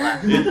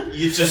left.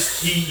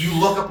 You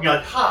look up and you're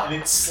like, ha, and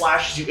it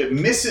slashes you. It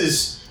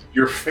misses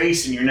your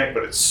face and your neck,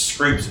 but it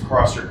scrapes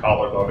across your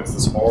collarbone. It's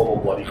this horrible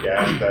bloody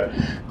gash that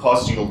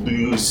causes you to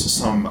lose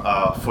some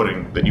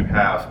footing that you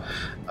have.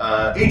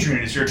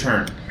 Adrian, it's your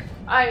turn.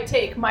 I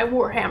take my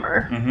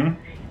warhammer Mm-hmm.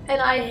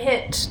 and I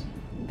hit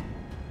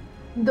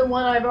the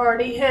one I've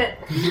already hit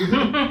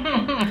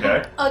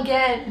Okay.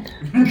 again.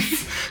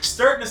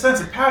 Starting to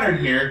sense a pattern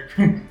here.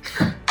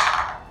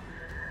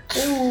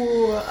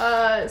 Ooh,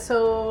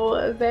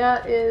 so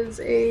that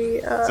is a.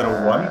 Is that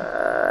a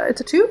 1?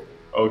 It's a 2.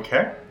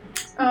 Okay.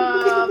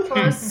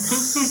 Plus.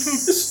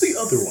 This is the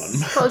other one.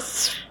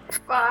 Plus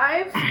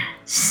 5.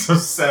 So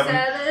 7.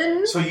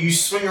 7. So you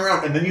swing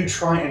around and then you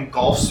try and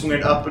golf swing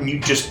it up and you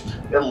just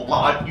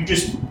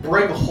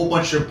break a whole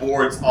bunch of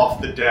boards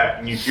off the deck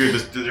and you hear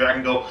the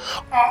dragon go,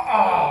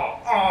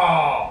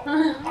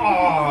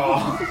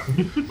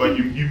 but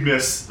you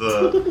miss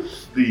the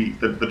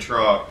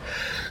trog.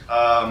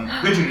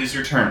 Bridget, it is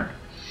your turn.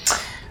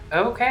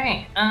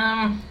 Okay.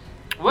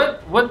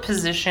 What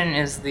position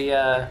is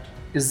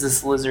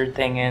this lizard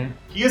thing in?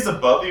 He is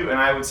above you, and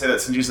I would say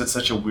that since he's at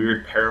such a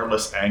weird,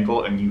 perilous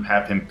angle, and you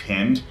have him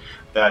pinned,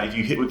 that if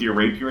you hit with your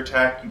rapier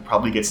attack, you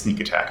probably get sneak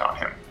attack on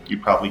him. You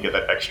probably get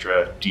that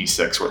extra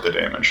D6 worth of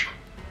damage.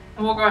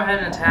 We'll go ahead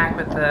and attack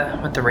with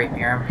the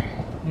rapier.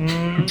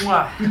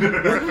 Mwah.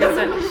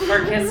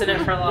 We're kissing it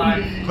for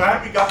life.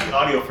 Glad we got the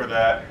audio for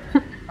that.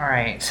 All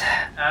right.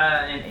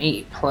 An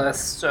 8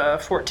 plus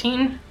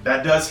 14.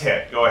 That does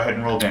hit. Go ahead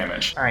and roll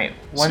damage. All right.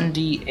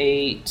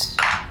 1d8.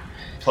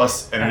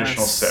 Plus an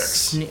additional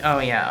 6. Oh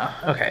yeah.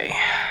 Okay.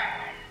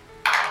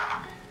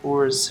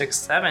 4, 6,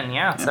 7.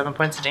 Yeah, 7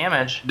 points of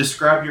damage.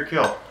 Describe your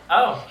kill.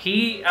 Oh,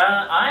 he's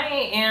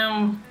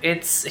kind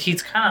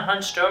of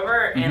hunched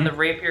over, and the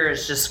rapier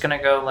is just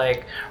gonna go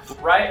like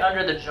right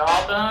under the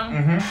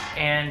jawbone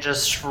and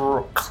just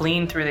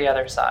clean through the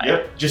other side.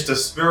 Yep, just a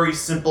very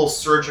simple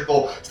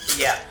surgical.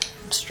 Yeah,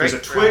 straight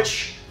There's a through.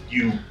 twitch,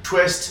 you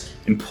twist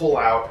and pull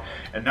out,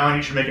 and now I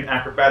need you to make an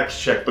acrobatics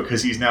check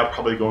because he's now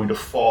probably going to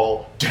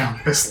fall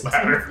down this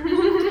ladder.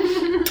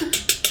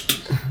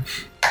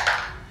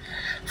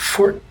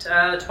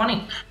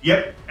 20.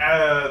 Yep,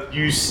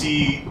 you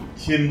see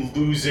him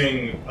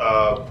losing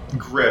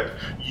grip.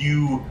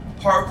 You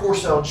parkour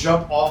style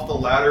jump off the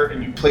ladder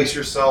and you place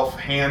yourself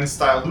hand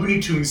style, Looney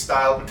Tunes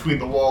style between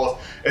the walls.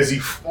 As he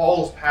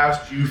falls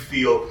past, you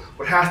feel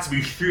what has to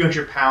be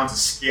 300 pounds of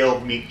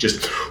scaled meat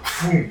just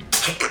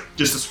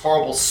this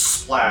horrible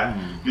splat.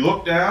 You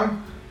look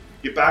down,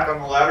 get back on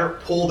the ladder,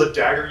 pull the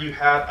dagger you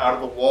had out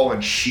of the wall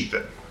and sheath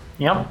it.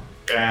 Yep.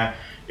 And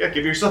yeah,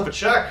 give yourself a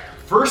check.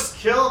 First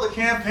kill of the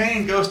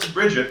campaign goes to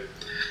Bridget.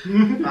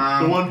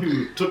 The one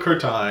who took her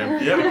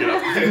time. Yeah, get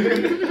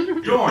up.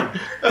 Dorn,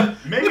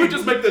 maybe Let me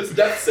just make this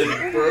death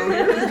saving throw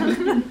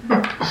here.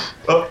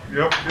 Oh,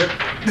 yep.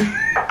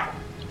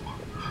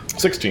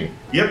 16.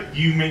 Yep,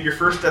 you made your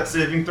first death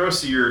saving throw,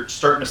 so you're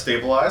starting to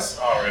stabilize.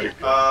 Alright.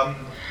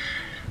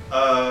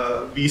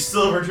 The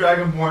Silver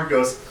Dragonborn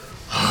goes.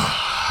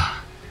 I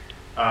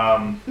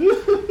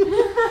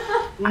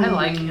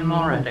like him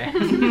already.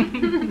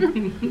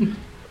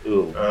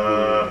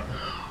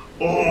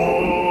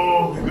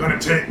 Oh, you're gonna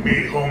take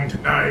me home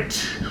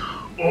tonight.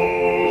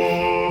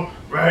 Oh,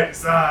 right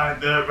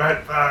inside the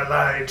red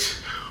firelight.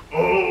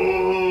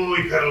 Oh,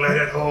 you gotta let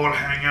it all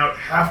hang out.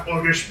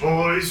 Half-orcish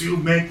boys, you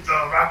make the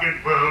rocket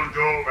world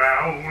go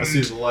round. I see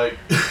the light.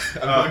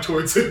 I'm going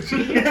towards it.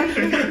 Running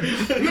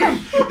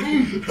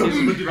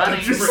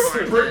towards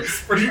it.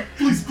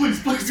 Please.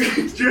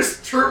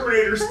 Just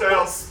Terminator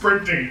style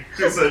sprinting,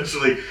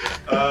 essentially.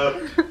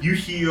 You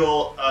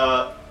heal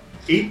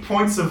 8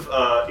 points of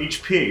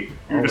HP.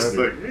 You're just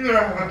like,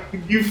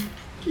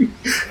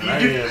 I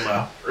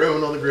am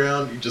thrown on the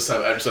ground. I just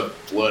have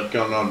blood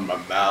coming out of my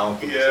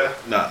mouth. Yeah.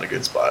 Not in a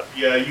good spot.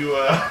 Yeah, you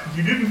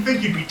didn't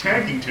think you'd be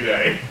tanking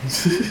today. I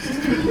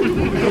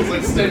was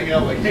like standing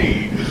out like,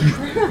 hey.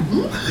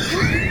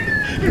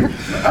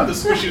 I'm the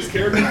squishiest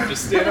character. I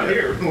just stand out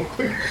here real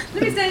quick.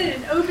 Let me stand in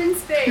an open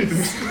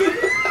space.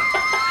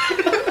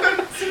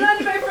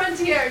 Surrounded by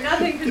frontier.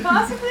 Nothing could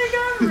possibly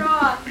go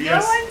wrong.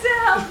 Yes. No one to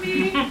help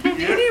me.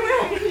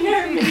 Anywhere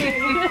near me.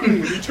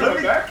 You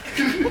turn back?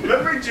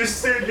 Let me just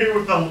stand here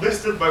with a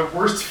list of my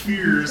worst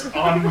fears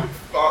on my,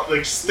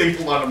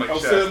 stapled onto my I'll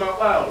chest. say them out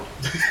loud.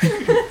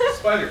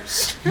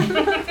 Spiders.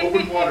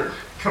 Open water.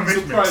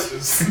 Commitment.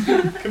 Surprises.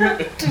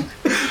 Commitment.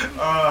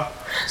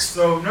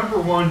 So number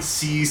one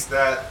sees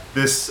that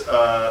this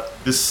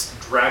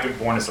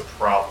Dragonborn is a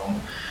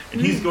problem,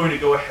 and he's going to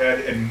go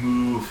ahead and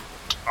move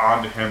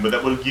onto him, but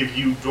that will give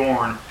you,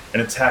 Dorn,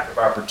 an attack of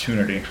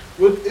opportunity.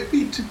 Would it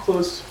be too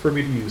close for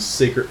me to use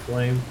Sacred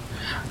Flame?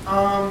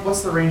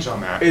 What's the range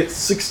on that? It's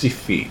 60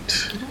 feet,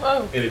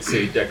 Whoa. and it's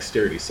a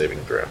dexterity saving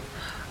throw.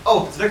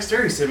 Oh, if it's a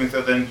dexterity saving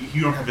throw, then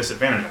you don't have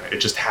disadvantage on it. It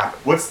just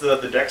happened. What's the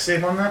dex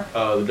save on that?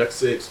 The dex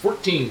save's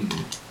 14.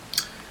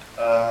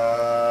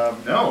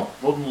 No,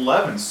 rolled an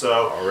 11.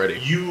 So Already.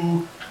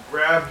 you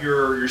grab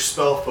your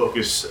spell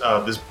focus,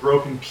 this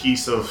broken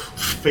piece of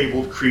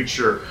fabled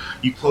creature.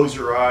 You close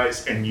your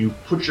eyes and you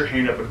put your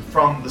hand up, and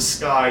from the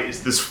sky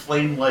is this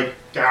flame-like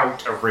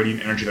gout of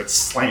radiant energy that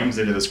slams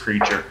into this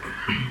creature.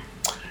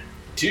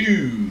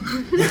 2.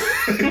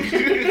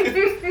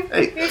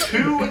 Hey,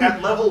 2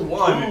 at level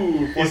 1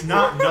 is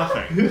not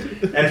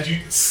nothing. As you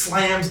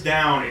slams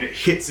down and it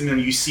hits him, and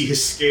you see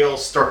his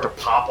scales start to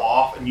pop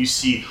off, and you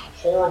see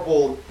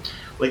horrible.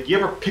 Like, you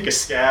ever pick a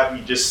scab and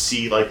you just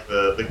see, like,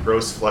 the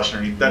gross flesh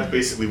underneath? That's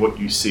basically what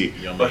you see.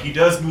 Yummy. But he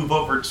does move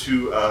over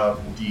to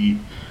the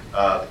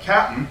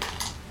captain.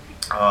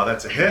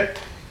 That's a hit.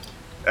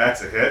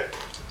 That's a hit.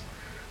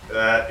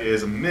 That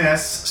is a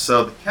miss.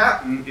 So the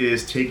captain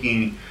is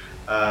taking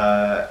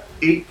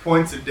 8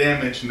 points of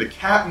damage, and the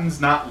captain's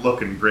not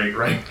looking great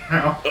right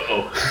now.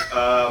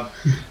 Uh-oh.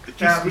 The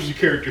captain... Squishy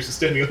characters are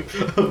standing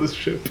up on this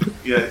ship.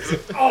 Yeah, it's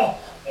like, oh,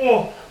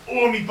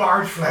 me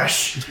bard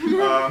flesh,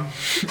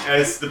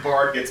 as the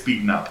bard gets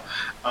beaten up.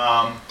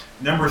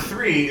 Number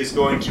 3 is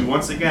going to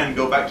once again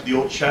go back to the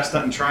old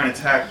chestnut and try and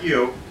attack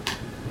you.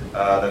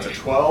 That's a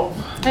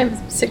 12. I'm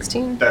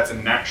 16. That's a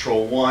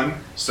natural 1.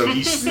 So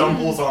he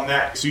stumbles on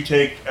that. So you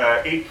take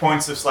 8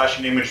 points of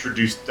slashing damage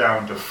reduced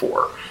down to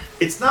 4.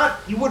 It's not,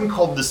 you wouldn't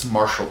call this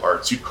martial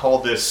arts. You'd call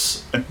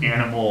this an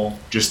animal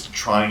just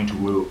trying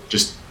to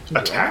just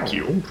attack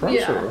you.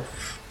 Impressive.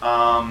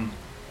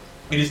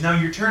 It is now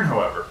your turn,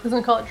 however. I was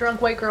gonna call it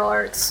drunk white girl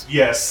arts.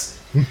 Yes.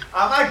 Oh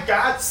my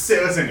God,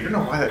 Susan! You don't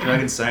know why that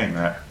dragon's saying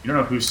that. You don't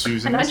know who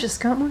Susan And is. I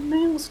just got my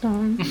nails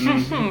done.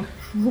 Mhm.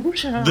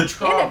 The And I've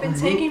Trog been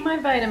taking my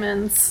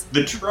vitamins.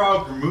 The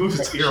Trog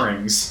removes its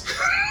earrings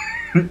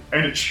and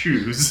its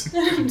shoes.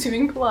 I'm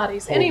doing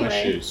Pilates. Hold my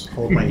Anyway, shoes.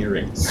 Hold my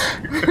earrings.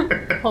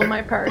 hold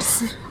my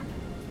purse.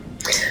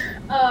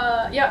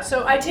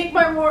 So I take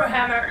my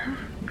warhammer.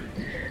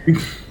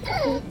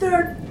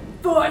 Third,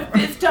 fourth,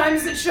 5th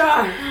time's the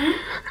charm.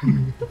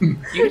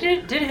 You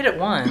did hit it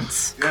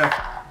once.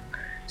 Yeah.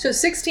 So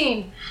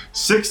 16.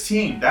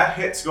 16. That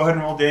hits. Go ahead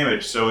and roll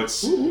damage. So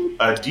it's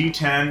a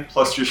D10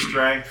 plus your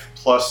strength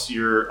plus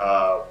your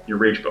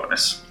rage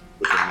bonus.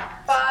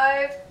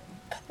 5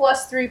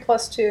 plus 3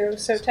 plus 2,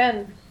 so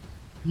 10.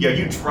 Yeah,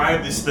 you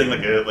drive this thing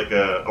like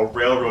a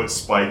railroad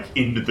spike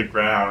into the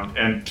ground,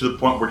 and to the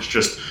point where it's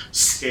just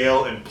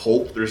scale and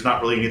pulp. There's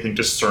not really anything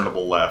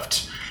discernible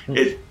left. And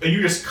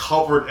you're just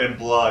covered in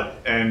blood,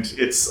 and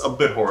it's a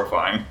bit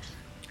horrifying.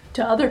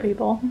 To other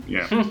people.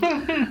 Yeah.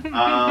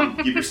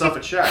 Give yourself a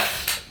check.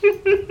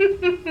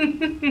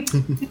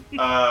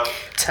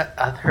 To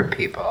other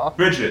people.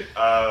 Bridget,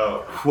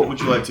 what would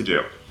you like to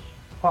do?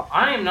 Well,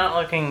 I am not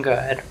looking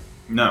good.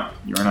 No,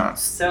 you're not.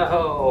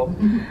 So,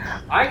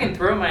 I can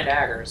throw my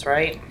daggers,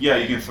 right? Yeah,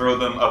 you can throw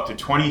them up to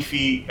 20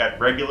 feet at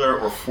regular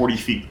or 40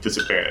 feet with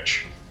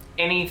disadvantage.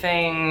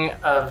 Anything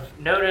of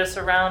notice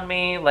around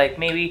me? Like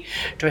maybe,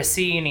 do I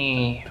see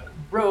any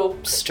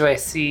ropes? Do I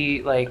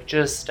see like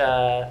just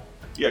Yeah,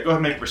 go ahead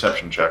and make a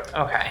perception check.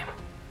 okay.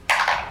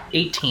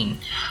 18.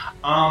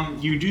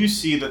 You do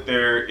see that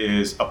there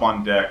is up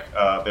on deck.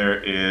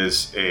 There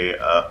is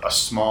a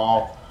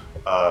small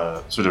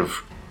sort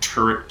of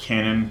turret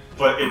cannon,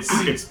 but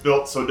it's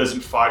built so it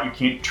doesn't fire. You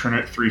can't turn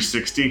it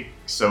 360,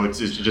 so it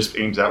just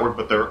aims outward.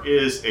 But there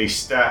is a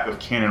stack of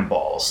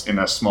cannonballs in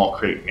a small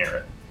crate near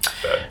it.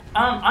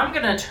 I'm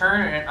gonna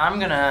turn and I'm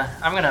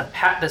gonna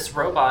pat this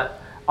robot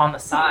on the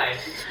side,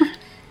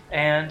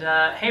 and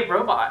hey,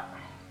 robot.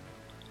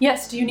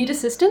 Yes, do you need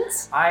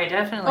assistance? I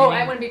definitely. Oh, need...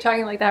 I wouldn't be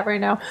talking like that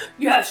right now.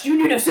 Yes, you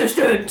need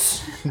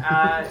assistance!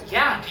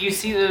 Yeah. Do you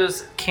see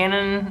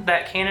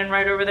that cannon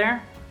right over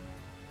there?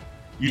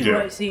 You Do do.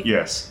 I see?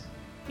 Yes.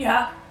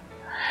 Yeah.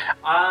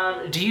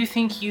 Do you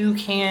think you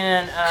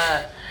can?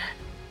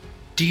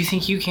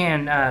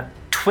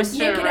 Twist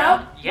Yank it it around?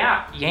 out?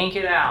 Yeah, yank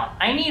it out.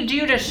 I need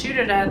you to shoot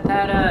it at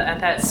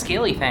that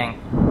scaly thing.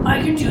 I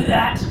can do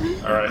that.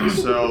 All right.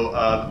 So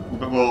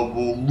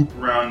we'll loop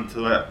around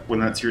to that when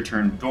that's your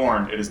turn.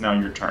 Dorn, it is now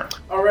your turn.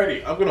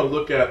 Alrighty, I'm gonna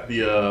look at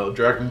the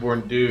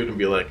Dragonborn dude and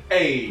be like,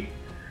 "Hey,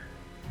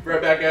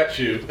 right back at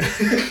you,"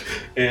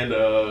 and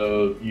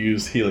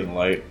use Healing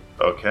Light,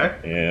 Okay.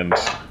 and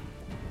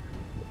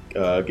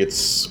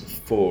gets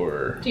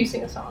 4. Do you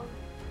sing a song?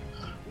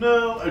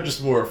 No, I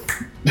just more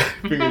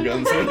finger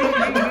guns.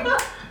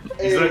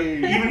 He's like, Hey.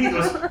 even he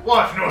goes,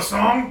 what, no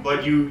song?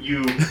 But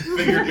you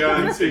finger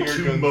guns,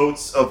 two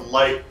motes of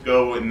light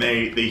go and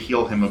they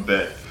heal him a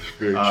bit.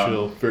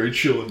 Very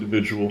chill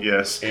individual.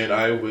 Yes. And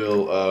I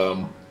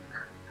will,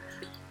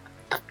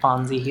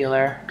 Fonzie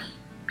healer.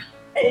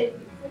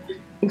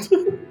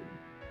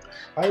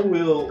 I'm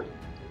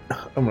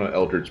gonna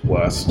Eldritch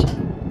Blast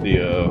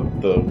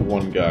the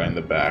one guy in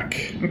the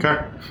back. Okay.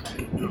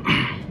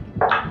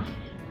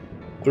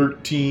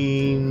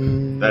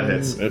 13. That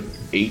hits.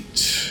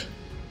 8.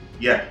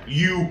 Yeah,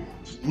 you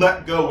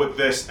let go with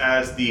this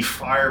as the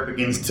fire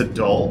begins to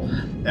dull.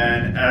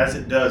 And as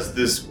it does,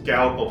 this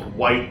gout of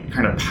white,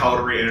 kind of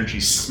powdery energy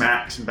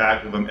smacks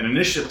back of him. And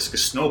initially it looks like a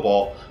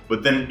snowball,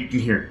 but then you can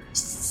hear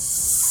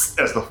as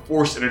the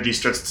force energy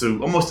starts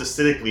to almost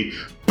acidically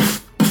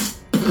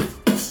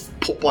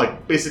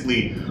like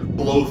basically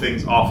blow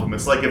things off them.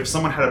 It's like if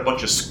someone had a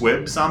bunch of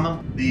squibs on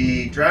them.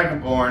 The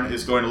Dragonborn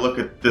is going to look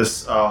at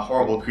this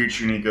horrible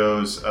creature and he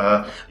goes,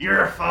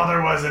 your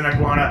father was an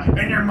iguana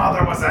and your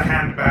mother was a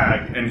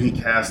handbag. And he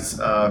casts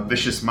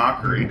Vicious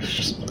Mockery.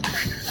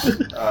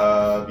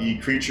 The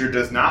creature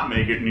does not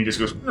make it and he just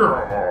goes,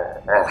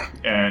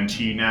 and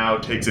he now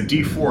takes a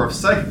d4 of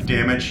psychic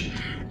damage.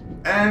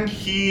 And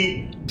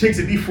he takes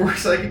a d4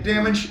 psychic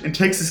damage and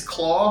takes his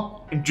claw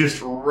and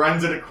just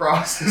runs it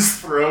across his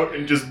throat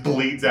and just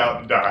bleeds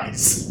out and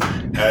dies.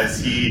 As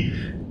he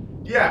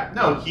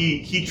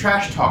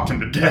trash talked him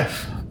to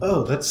death.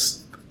 Oh,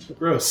 that's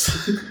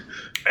gross.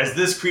 As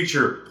this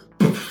creature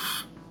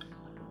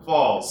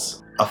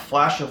falls, a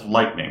flash of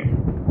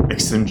lightning,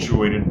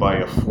 accentuated by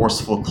a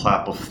forceful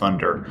clap of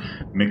thunder,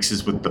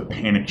 mixes with the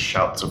panicked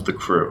shouts of the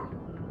crew,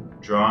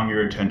 drawing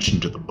your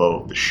attention to the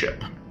bow of the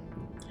ship.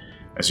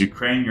 As you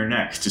crane your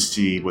necks to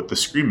see what the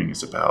screaming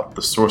is about,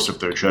 the source of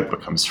their dread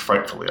becomes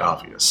frightfully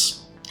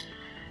obvious.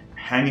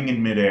 Hanging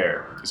in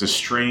midair is a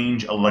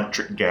strange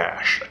electric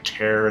gash, a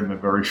tear in the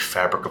very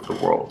fabric of the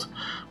world.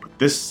 But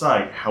this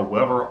sight,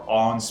 however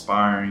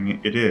awe-inspiring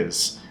it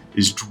is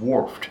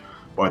dwarfed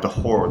by the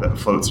horror that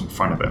floats in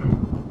front of it.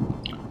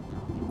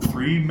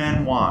 3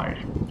 men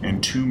wide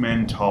and 2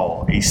 men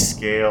tall, a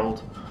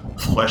scaled,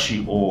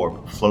 fleshy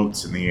orb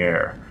floats in the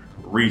air,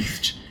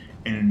 wreathed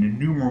in an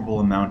innumerable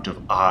amount of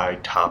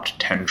eye-topped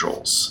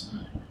tendrils.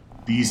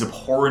 These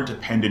abhorrent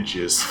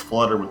appendages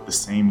flutter with the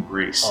same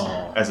grace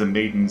as a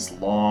maiden's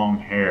long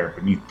hair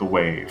beneath the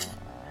wave,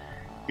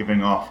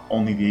 giving off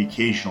only the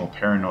occasional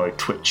paranoid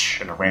twitch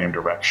in a random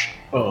direction.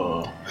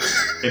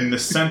 In the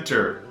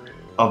center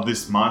of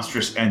this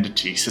monstrous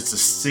entity sits a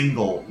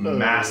single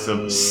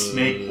massive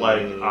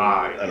snake-like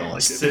eye, I don't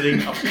like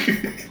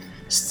it.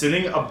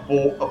 Sitting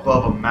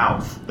above a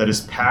mouth that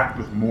is packed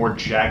with more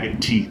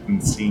jagged teeth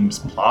than seems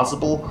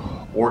plausible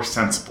or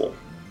sensible.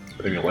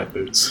 I think I like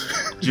boots.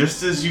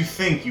 Just as you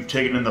think you've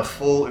taken in the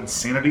full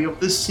insanity of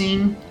this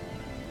scene,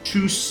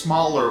 2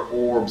 smaller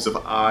orbs of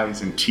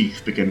eyes and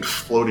teeth begin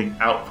floating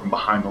out from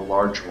behind the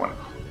larger one,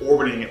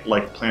 orbiting it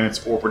like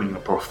planets orbiting a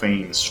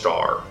profane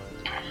star.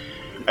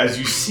 As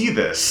you see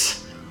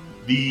this,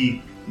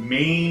 the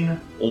main,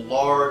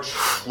 large,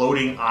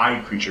 floating eye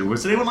creature,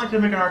 would anyone like to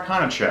make an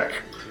Arcana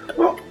check?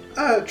 Well,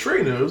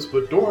 Trey knows,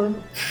 but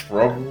Dorn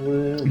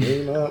probably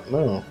may not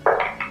know.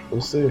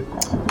 We'll see.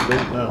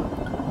 Don't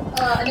know.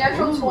 A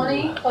natural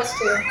 20 plus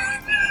 2.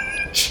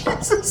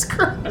 Jesus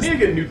Christ. I need to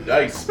get new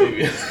dice,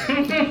 maybe.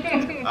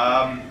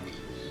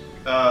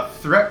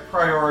 Threat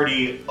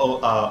priority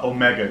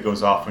Omega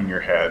goes off in your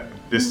head.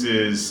 This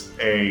is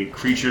a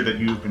creature that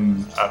you've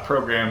been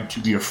programmed to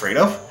be afraid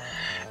of.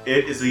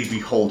 It is a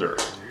beholder.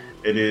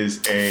 It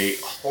is a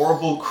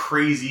horrible,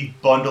 crazy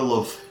bundle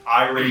of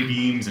eye ray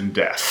beams and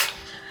death.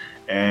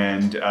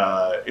 And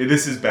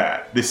this is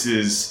bad. This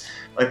is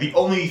Like, the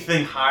only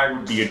thing higher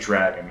would be a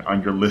dragon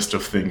on your list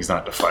of things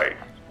not to fight.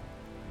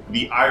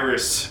 The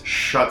iris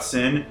shuts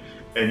in,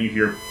 and you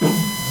hear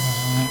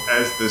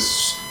as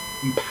this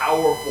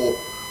powerful,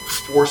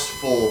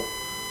 forceful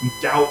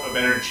doubt of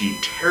energy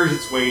tears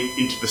its way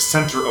into the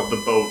center of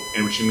the boat,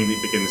 and which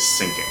immediately begins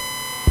sinking.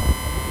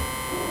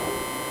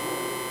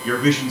 Your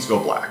visions go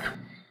black.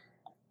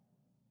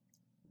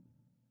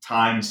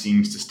 Time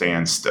seems to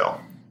stand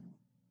still.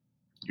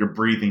 Your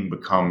breathing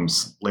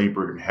becomes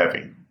labored and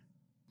heavy.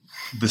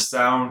 The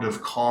sound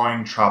of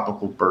cawing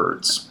tropical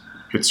birds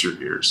hits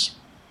your ears.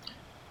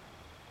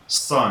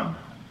 Sun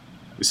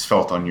is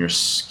felt on your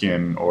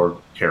skin or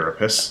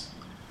carapace.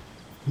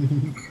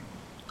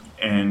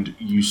 And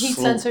you Heat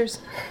sensors.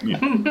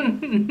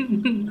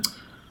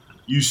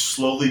 You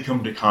slowly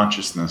come to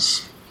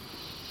consciousness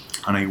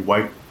on a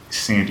white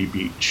sandy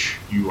beach.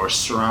 You are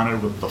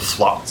surrounded with the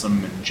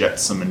flotsam and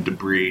jetsam and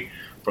debris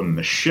from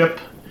the ship.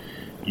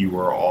 You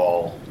are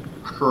all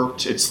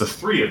hurt. It's the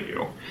three of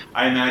you.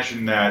 I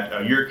imagine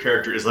that your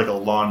character is like a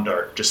lawn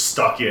dart, just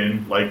stuck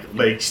in, like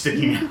legs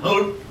sticking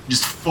out,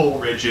 just full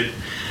rigid.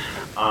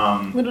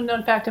 Little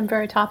known fact, I'm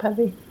very top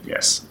heavy.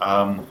 Yes.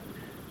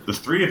 The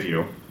three of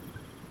you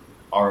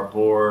are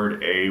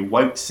aboard a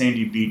white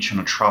sandy beach on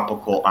a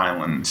tropical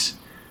island.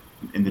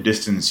 In the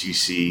distance, you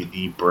see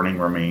the burning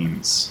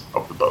remains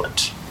of the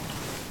boat.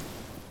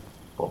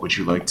 What would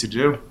you like to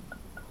do?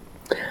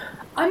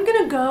 I'm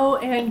gonna go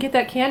and get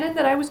that cannon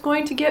that I was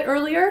going to get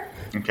earlier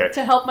Okay.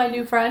 to help my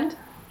new friend.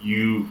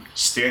 You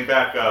stand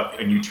back up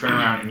and you turn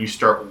around and you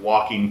start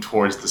walking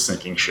towards the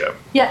sinking ship.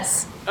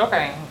 Yes.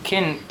 Okay.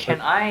 Can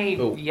I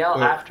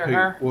yell after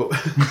her? Well,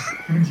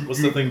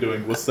 what's the thing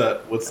doing? What's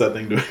that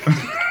thing doing?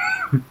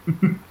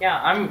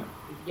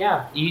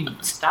 Yeah, you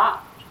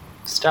stop.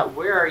 Stop.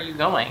 Where are you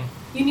going?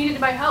 You needed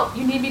my help.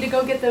 You need me to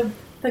go get the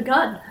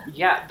gun.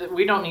 Yeah,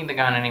 we don't need the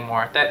gun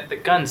anymore. The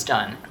gun's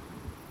done.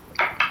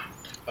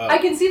 I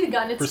can see the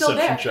gun. It's still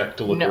Perception there. check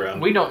to look No,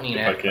 around. we don't need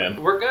if it. I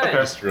can. We're good. Okay.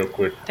 Just real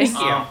quick. Thank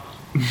you.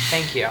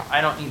 Thank you.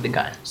 I don't need the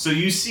gun. So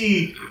you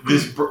see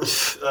this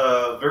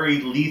very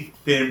lithe,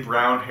 thin,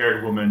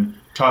 brown-haired woman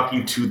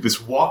talking to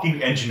this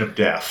walking engine of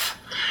death.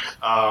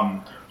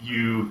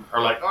 You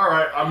are like, all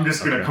right, I'm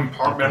just going to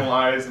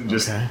compartmentalize and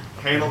just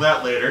handle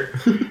that later.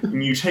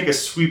 And you take a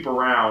sweep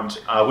around.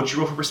 What'd you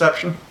roll for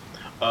perception?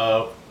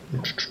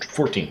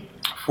 14.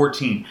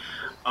 14.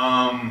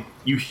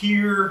 You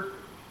hear...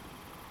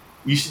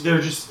 You see,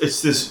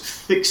 it's this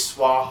thick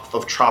swath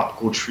of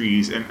tropical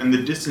trees, and in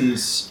the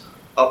distance,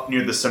 up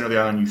near the center of the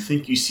island, you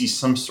think you see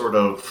some sort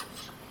of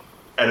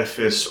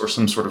edifice or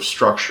some sort of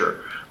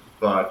structure,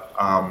 but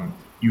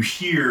you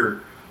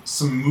hear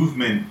some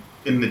movement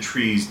in the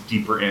trees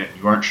deeper in.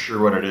 You aren't sure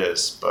what it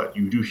is, but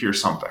you do hear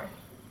something.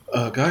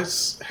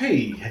 Guys,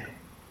 hey.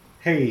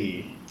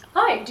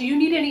 Hi, do you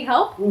need any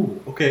help?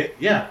 Ooh, okay,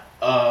 yeah.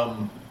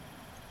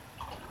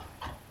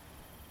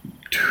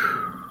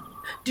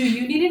 Do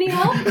you need any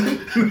help?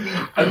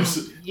 I'm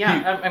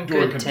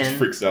good. Kind of just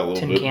freaks out a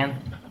little Tin bit. can.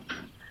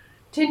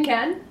 Tin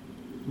can?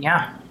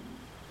 Yeah.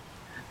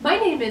 My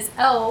name is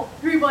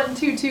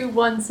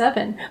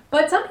L312217,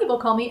 but some people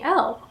call me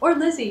L or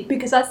Lizzie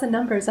because that's the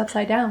numbers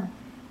upside down.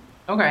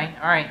 Okay.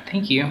 All right.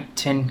 Thank you,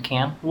 Tin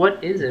Can.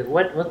 What is it?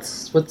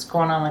 What's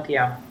going on with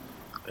you?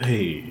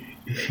 Hey.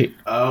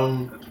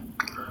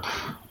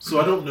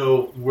 So I don't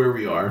know where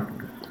we are.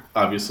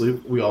 Obviously,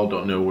 we all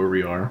don't know where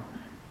we are.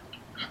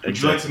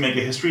 Would you like to make a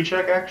history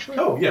check, actually?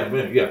 Oh, yeah.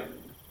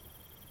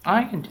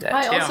 I can do that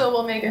I too. also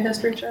will make a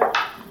history check.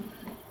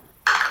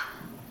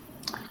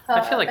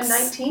 I feel like a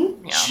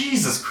 19? Yeah.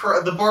 Jesus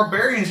Christ, the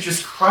barbarian's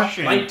just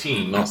crushing.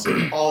 19, also.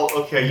 Oh,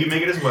 okay, you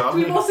make it as well.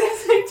 We both say the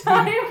same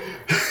time?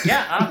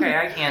 Yeah. Okay.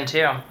 I can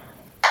too.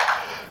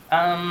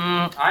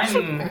 I'm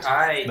 10.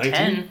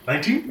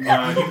 19?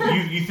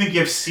 You think you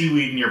have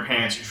seaweed in your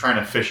pants, you're trying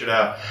to fish it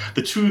out.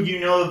 The two of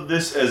you know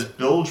this as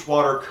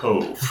Bilgewater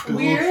Cove.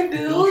 We're in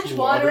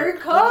Bilgewater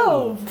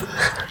Cove. It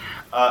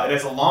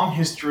has a long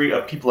history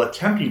of people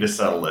attempting to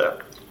settle it,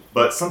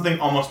 but something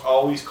almost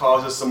always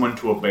causes someone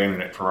to abandon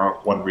it for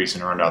one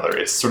reason or another.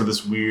 It's sort of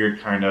this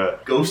weird kind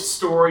of ghost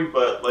story,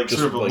 but like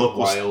Just sort of a like local...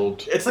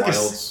 wild... It's like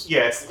it's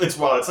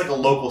wild. It's like a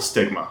local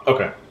stigma.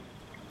 Okay.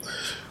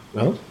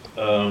 Well,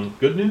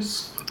 good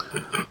news.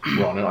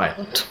 We're on an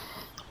island.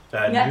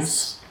 Bad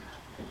news.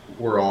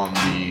 We're on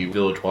the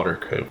Bilgewater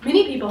Cove.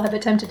 Many people have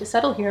attempted to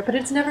settle here, but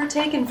it's never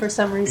taken for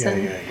some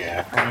reason.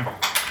 Yeah.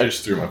 I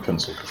just threw my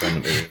pencil because I'm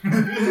an idiot.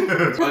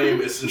 I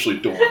am essentially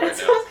Dorn right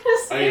So now. I was gonna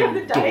I say am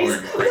the dice.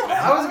 Dorn right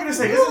now. I was gonna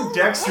say, isn't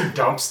Dex your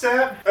dump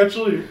stat?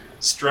 Actually,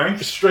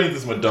 Strength? strength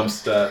is my dump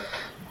stat.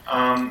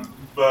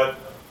 But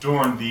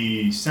Dorn,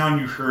 the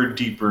sound you heard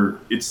deeper,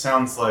 it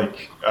sounds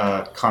like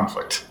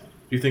conflict.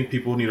 Do you think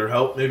people need our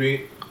help,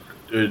 maybe?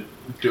 Are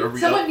we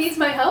Someone needs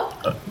my help?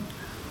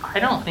 I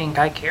don't think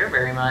I care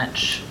very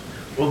much.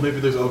 Well, maybe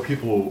there's other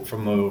people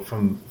from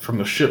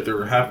the ship.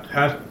 There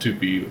had to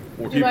be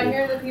more Do people. I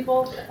hear the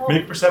people?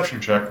 Make a perception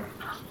check.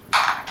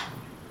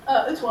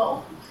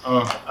 12.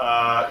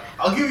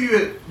 I'll give you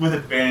it with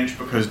advantage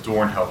because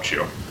Dorn helped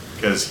you.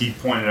 because he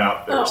pointed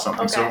out there was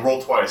something. So okay.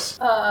 roll twice.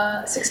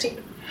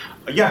 16.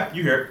 Yeah,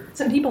 you hear it.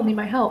 Some people need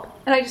my help,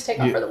 and I just take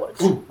off for the woods.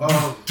 Ooh.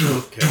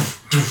 Okay.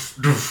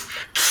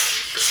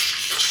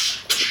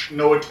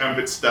 No attempt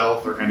at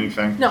stealth or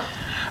anything. No,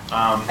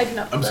 I do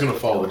not. I'm just gonna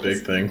follow the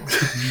big thing.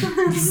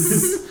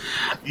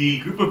 The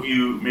group of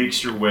you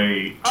makes your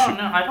way to... Oh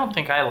no, I don't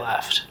think I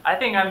left. I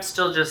think I'm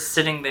still just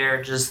sitting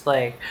there, just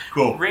like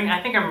Cool.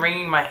 I think I'm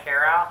wringing my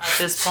hair out at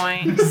this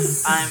point.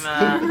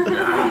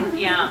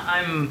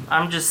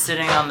 I'm just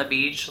sitting on the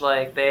beach,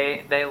 like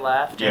they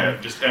left. Yeah,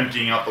 and- just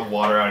emptying out the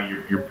water out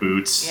of your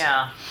boots.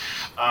 yeah.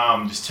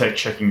 Just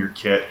checking your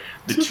kit.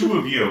 The two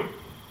of you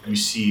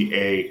see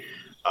a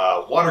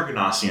water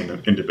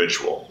Ganassi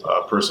individual,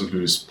 a person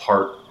who's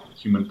part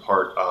human,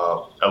 part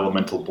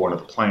elemental, born of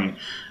the plane.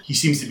 He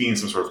seems to be in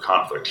some sort of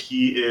conflict.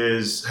 He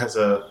has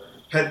a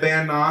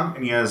headband on,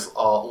 and he has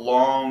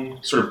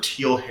long, sort of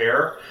teal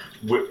hair,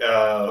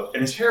 and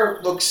his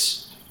hair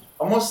looks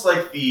almost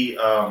like the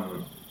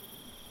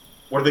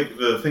what are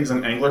the things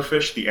on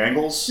anglerfish? The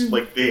angles,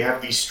 like they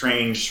have these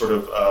strange sort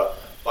of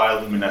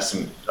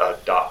bioluminescent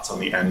dots on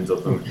the ends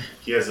of them.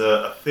 He has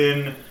a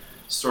thin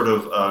sort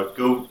of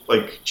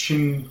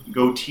chin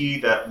goatee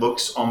that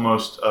looks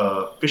almost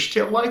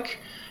fishtail-like.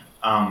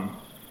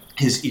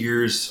 His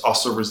ears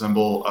also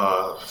resemble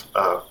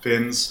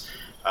fins.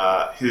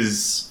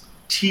 His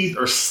teeth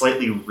are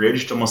slightly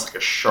ridged, almost like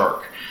a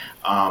shark.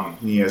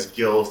 He has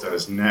gills down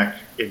his neck.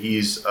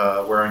 He's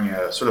wearing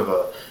a sort of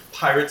a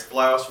pirate's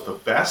blouse with a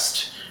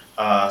vest,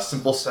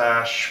 simple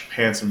sash,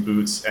 pants and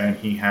boots, and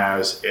he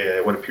has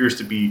what appears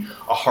to be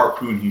a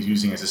harpoon he's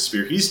using as a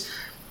spear. He's,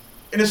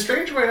 in a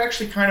strange way,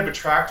 actually kind of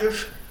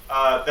attractive.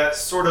 That's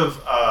sort of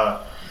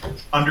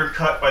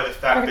undercut by the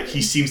fact that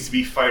he seems to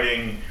be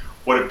fighting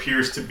what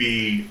appears to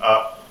be,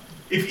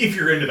 if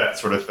you're into that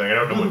sort of thing. I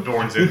don't know what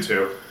Dorn's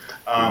into.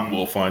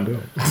 We'll find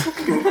out.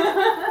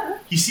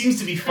 He seems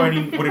to be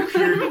fighting what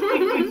appeared...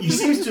 He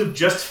seems to have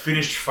just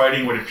finished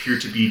fighting what appear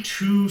to be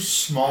two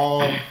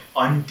small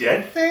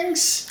undead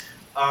things.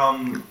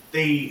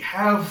 They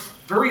have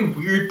very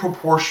weird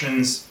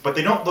proportions, but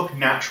they don't look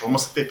natural,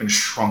 almost like they've been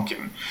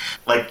shrunken.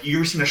 Like, you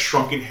ever seen a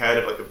shrunken head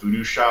at like a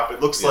voodoo shop? It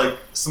looks like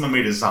someone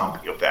made a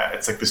zombie of that.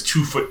 It's like this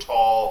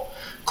 2-foot-tall,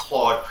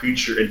 clawed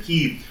creature, and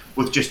he,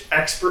 with just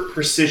expert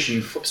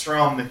precision, flips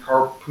around the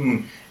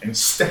harpoon and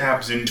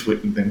stabs into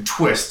it and then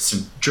twists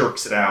and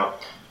jerks it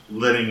out,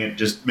 letting it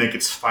just make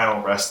its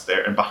final rest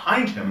there. And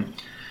behind him,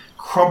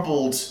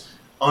 crumpled,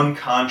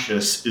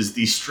 unconscious, is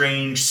the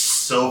strange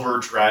silver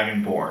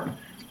dragonborn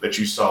that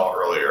you saw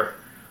earlier.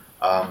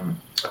 A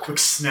quick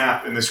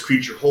snap, and this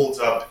creature holds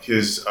up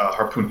his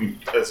harpoon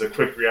as a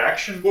quick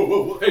reaction. Whoa,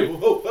 whoa, whoa, hey,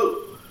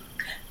 whoa.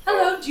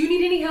 Hello, do you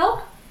need any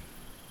help?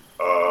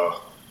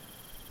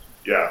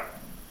 Yeah.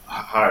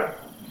 Hi.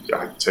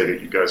 I take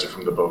it you guys are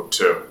from the boat,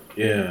 too.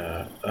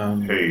 Yeah,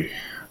 Hey,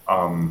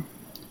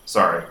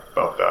 sorry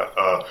about that.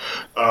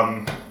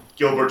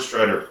 Gilbert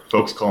Strider.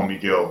 Folks call me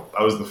Gil.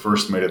 I was the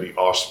first mate of the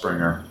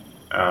Offspringer.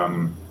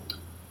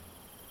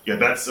 Yeah,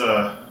 that's,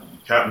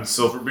 Captain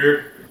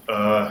Silverbeard.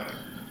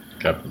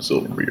 Captain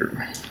Silverbeard.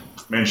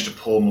 Managed to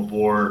pull him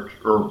aboard,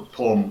 or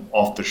pull him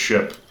off the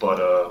ship,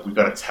 but, we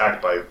got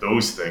attacked by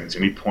those things,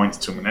 and he points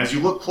to them. And as you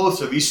look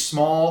closer, these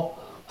small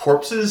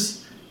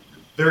corpses,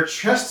 their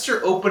chests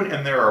are open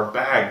and there are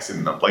bags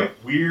in them, like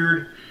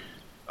weird,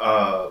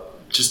 like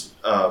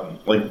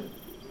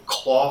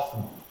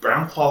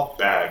brown cloth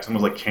bags,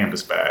 almost like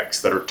canvas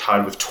bags that are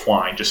tied with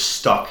twine, just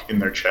stuck in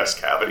their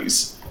chest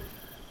cavities.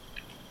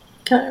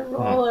 Can I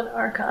roll an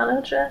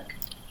Arcana check?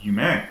 You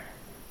may.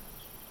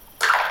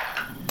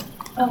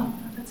 Oh,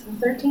 that's a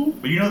 13.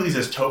 But you know these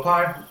as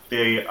topi?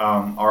 They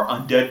are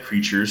undead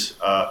creatures.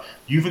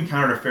 You've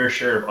encountered a fair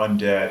share of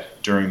undead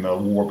during the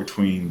war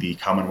between the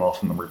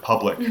Commonwealth and the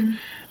Republic.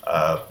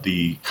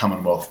 The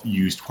Commonwealth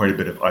used quite a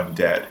bit of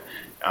undead.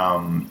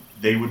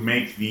 They would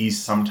make these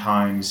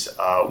sometimes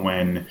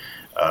when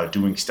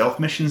doing stealth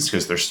missions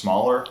because they're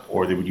smaller,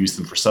 or they would use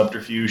them for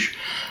subterfuge.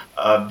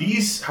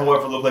 These,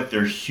 however, look like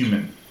they're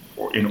human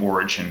in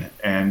origin,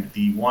 and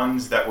the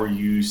ones that were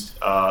used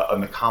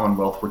in the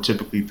Commonwealth were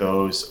typically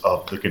those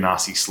of the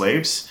Ganassi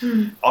slaves.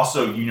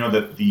 Also, you know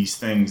that these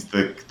things,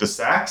 the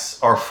sacks,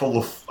 are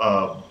full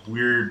of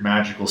weird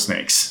magical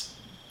snakes.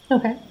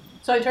 Okay.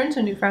 So I turned to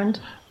a new friend.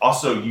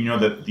 Also, you know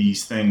that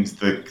these things,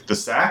 the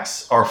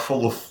sacks, are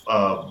full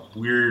of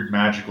weird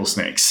magical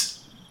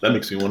snakes. That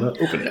makes me want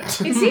to open it.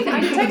 See,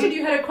 I detected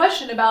you had a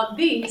question about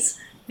these.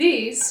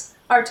 These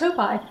are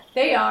topi.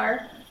 They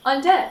are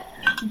undead.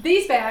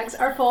 These bags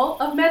are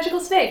full of magical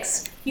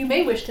snakes. You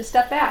may wish to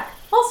step back.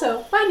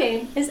 Also, my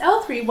name is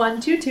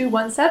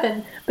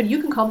L312217, but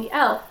you can call me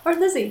L or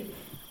Lizzie.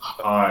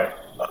 Hi.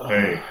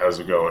 Hey, how's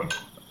it going?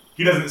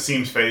 He doesn't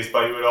seem fazed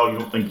by you at all. You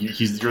don't think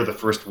you're the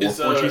first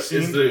Warforged he's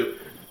seen?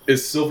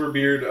 Is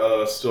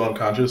Silverbeard still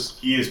unconscious?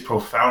 He is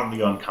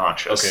profoundly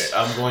unconscious. Okay,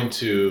 I'm going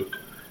to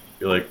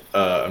be like,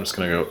 I'm just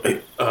going to go,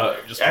 hey,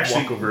 just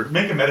Actually, walk over.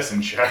 make a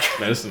medicine check.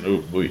 Medicine, oh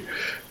boy.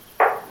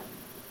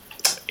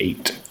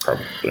 8,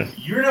 probably.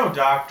 You're no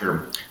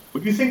doctor,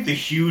 Would you think the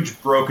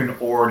huge broken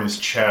ore in his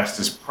chest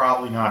is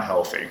probably not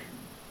healthy?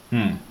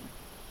 You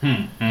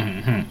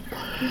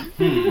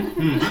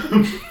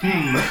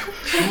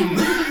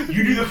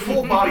do the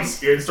full body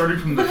scan starting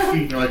from the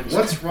feet, and you're like,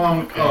 what's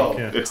wrong?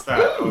 It's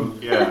that. Oh,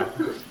 yeah.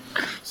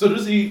 So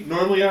does he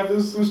normally have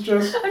this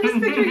chest? I'm just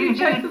picturing you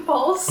check the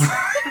pulse.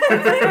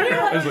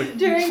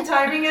 During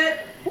timing it,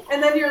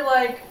 and then you're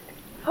like,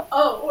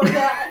 oh, or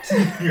that.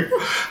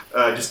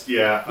 Does he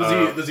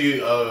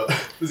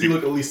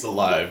look at least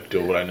alive?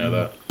 Would I know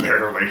that?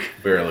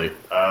 Barely.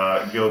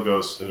 Gil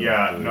goes,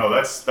 no,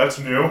 that's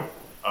new.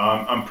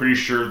 I'm pretty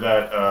sure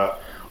that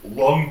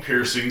lung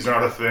piercings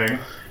aren't a thing.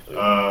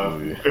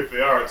 If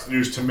they are, it's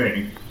news to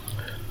me.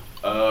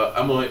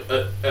 I'm like,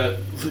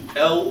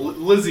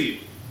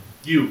 Lizzie,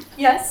 you.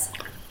 Yes?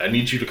 I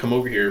need you to come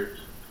over here.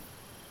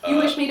 You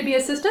wish me to be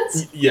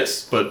assistance?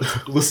 Yes, but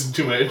listen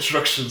to my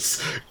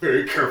instructions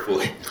very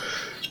carefully.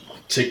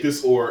 Take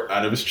this ore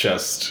out of his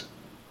chest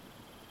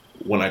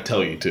when I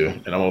tell you to,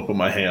 and I'm going to put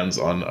my hands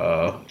on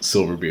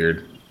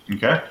Silverbeard.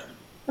 Okay.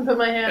 I put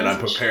my hands... And I'm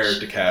prepared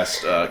to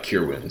cast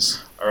Cure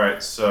Wounds.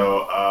 Alright,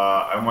 so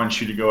I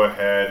want you to go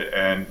ahead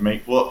and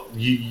make... Well,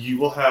 you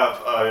will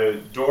have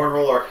Doran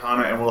roll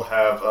Arcana, and we'll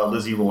have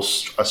Lizzie roll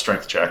a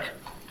strength check.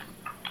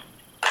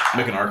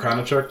 Make an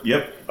Arcana check?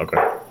 Yep.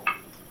 Okay.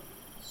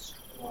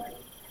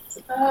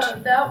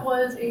 That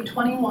was a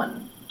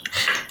 21.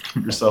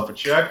 Give yourself a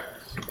check.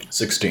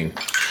 16.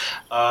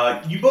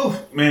 You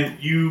both, man,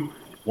 you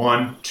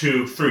 1,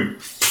 2, 3.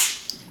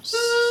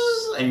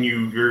 And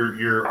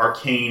your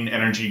arcane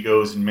energy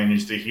goes and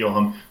manages to heal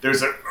him.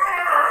 There's a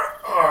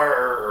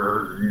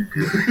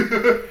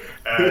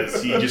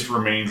as he just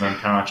remains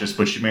unconscious,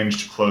 but you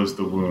manage to close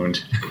the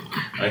wound.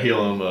 I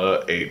heal him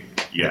 8.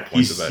 Yeah,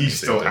 he's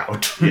still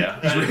out. Yeah,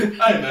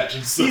 I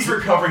imagine so. He's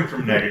recovering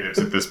from negatives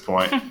at this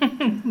point.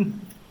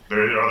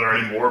 Are there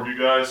any more of you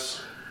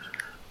guys?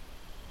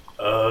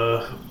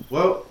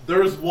 Well,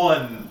 there's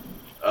one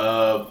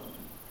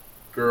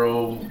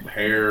girl,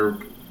 hair,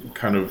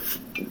 kind of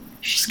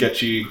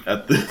sketchy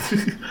at the...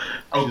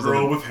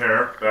 girl with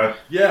hair. That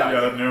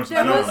knows.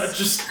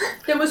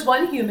 There was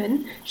one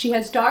human. She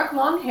has dark,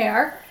 long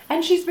hair,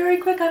 and she's very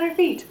quick on her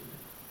feet.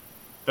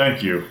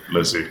 Thank you,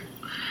 Lizzie.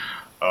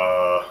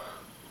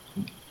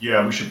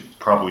 Yeah, we should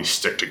probably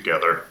stick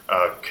together.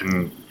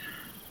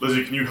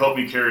 Lizzie, can you help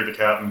me carry the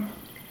captain?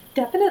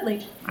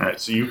 Definitely. All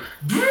right, so you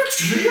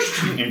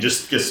and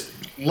just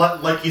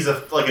like he's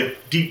a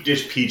deep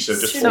dish peach that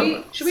just.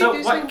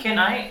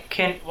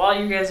 While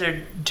you guys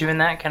are doing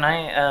that, can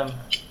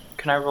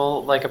I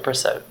roll like a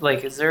percent?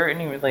 Like, is there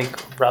any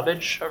like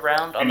rubbish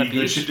around on the beach?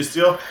 Any good shit to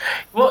steal?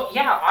 Well,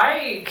 yeah,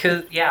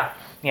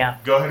 yeah.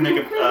 Go ahead and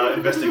make an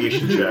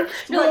investigation check.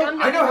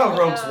 I know how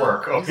rogues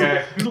work.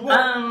 Okay.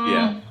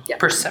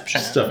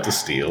 Perception. Stuff to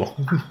steal.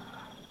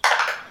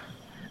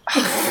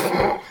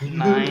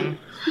 9.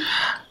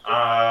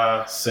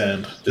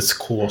 Sand. It's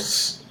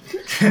coarse.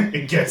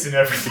 It gets in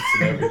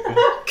everything.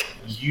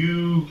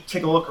 You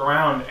take a look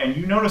around, and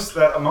you notice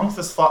that amongst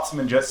this flotsam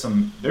and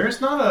jetsam,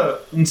 there's not an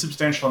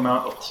insubstantial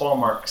amount of claw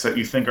marks that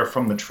you think are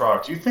from the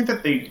Trogs. You think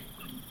that they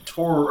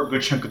tore a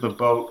good chunk of the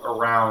boat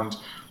around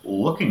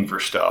looking for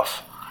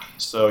stuff.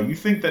 So you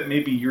think that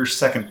maybe your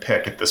second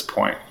pick at this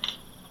point.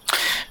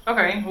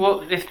 Okay,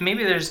 well, if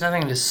maybe there's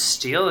nothing to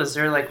steal, is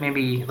there like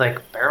maybe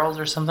like barrels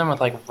or something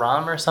with like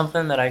rum or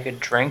something that I could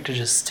drink to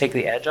just take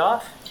the edge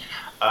off?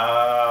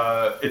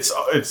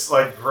 It's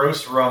like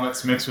gross rum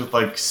that's mixed with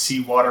like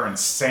seawater and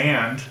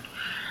sand.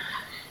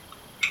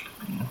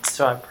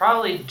 So I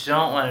probably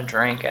don't want to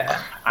drink it.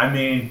 I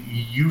mean,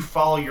 you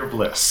follow your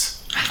bliss.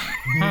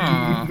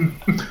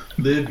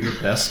 Live your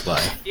best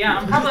life. Yeah,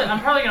 I'm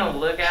probably gonna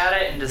look at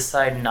it and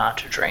decide not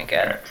to drink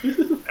it.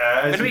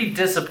 I'm gonna be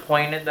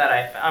disappointed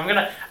that I'm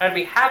gonna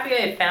be happy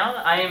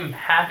I am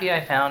happy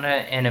I found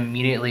it, and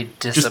immediately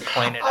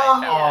disappointed I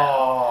found it.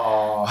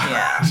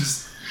 Yeah.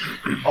 Just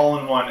all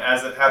in one.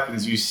 As it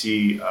happens, you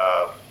see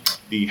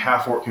the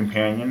half-orc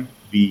companion,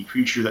 the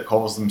creature that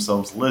calls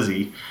themselves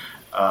Lizzie.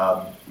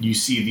 You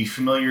see the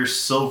familiar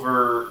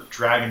silver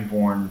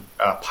dragonborn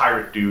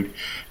pirate dude,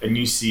 and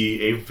you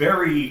see a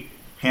very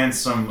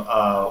handsome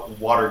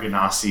water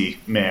genasi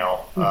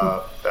male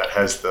that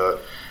has the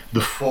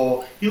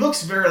full... He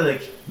looks very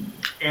like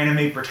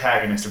anime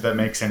protagonist, if that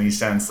makes any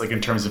sense, like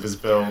in terms of his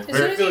build. As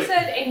soon as he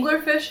said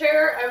anglerfish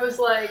hair, I was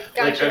like,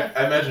 gotcha. Like,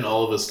 I imagine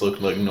all of us look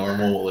like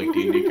normal like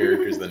D&D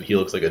characters, then he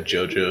looks like a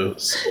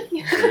JoJo's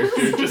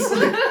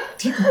character.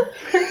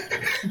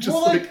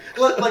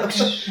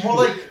 More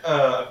like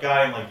a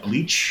guy in like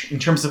Bleach in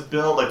terms of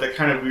build, like that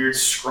kind of weird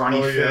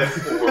scrawny fit,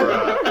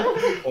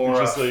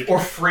 or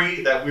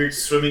Free, that weird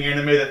swimming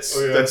anime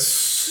that's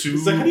super.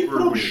 It's like, how do you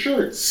put on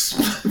shirts?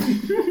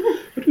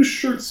 How do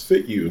shirts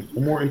fit you?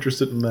 I'm more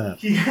interested in that.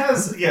 He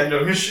has,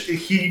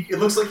 it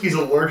looks like he's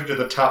allergic to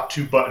the top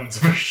 2 buttons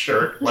of a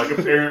shirt. Like,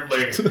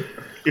 apparently,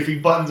 if he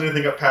buttons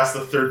anything up past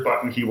the 3rd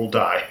button, he will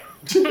die.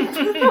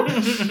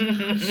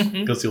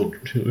 Guess he'll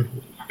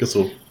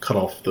cut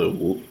off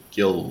the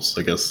gills.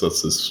 I guess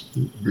that's his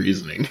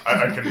reasoning.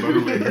 I can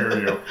literally hear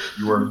you.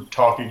 You are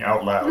talking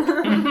out loud.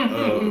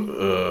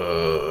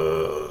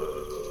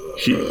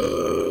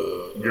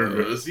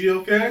 Is he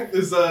okay?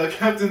 Is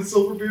Captain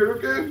Silverbeard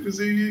okay? Is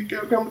he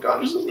come to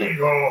consciousness?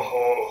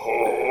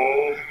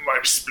 Oh, my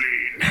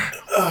spleen.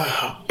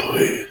 Oh,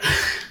 boy.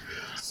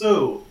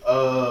 So,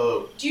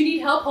 Do you need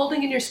help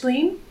holding in your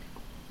spleen?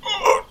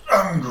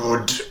 I'm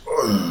good.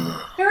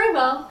 Very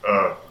well.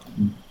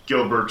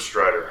 Gilbert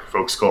Strider.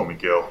 Folks call me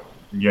Gil.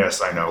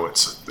 Yes, I know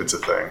it's a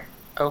thing.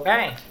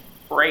 Okay,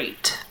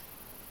 great.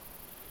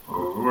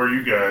 Who are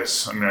you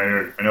guys? I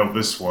mean, I know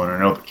this one. I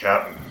know the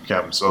Captain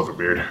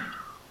Silverbeard.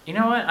 You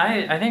know what?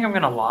 I think I'm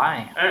gonna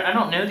lie. I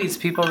don't know these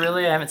people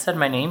really. I haven't said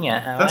my name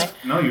yet, have I?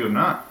 No, you have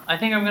not. I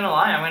think I'm gonna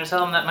lie. I'm gonna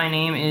tell them that my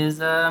name is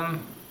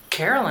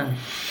Carolyn.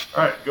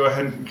 All right, go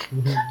ahead.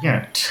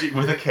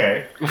 With a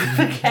K.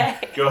 Okay.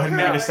 Go ahead and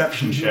make a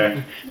deception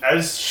check.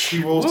 As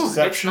she rolls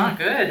deception, it's not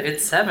good.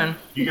 It's 7.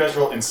 you guys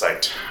roll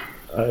insight.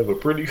 I have a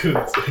pretty good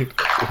insight.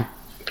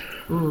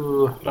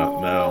 Ooh.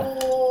 Not now.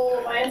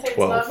 Oh, my insight's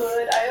 12. not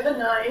good. I have a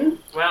 9.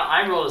 Well,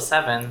 I rolled a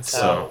 7,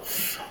 so.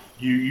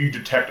 You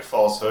detect a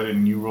falsehood,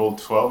 and you rolled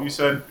 12, you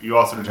said? You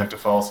also detect a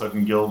falsehood,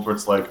 and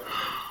Gilbert's like,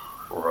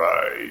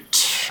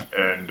 right.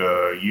 And,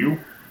 you?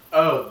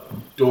 Oh,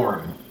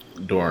 Dorn.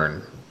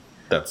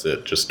 That's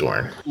it, just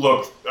Dorn.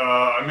 Look,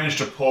 I managed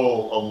to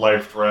pull a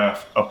life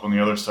raft up on the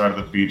other side of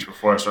the beach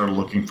before I started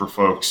looking for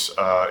folks.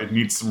 It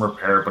needs some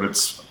repair, but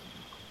it's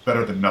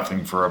better than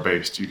nothing for our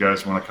base. Do you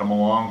guys want to come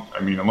along?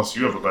 I mean, unless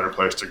you have a better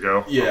place to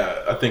go.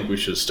 Yeah, I think we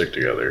should stick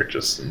together,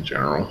 just in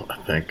general, I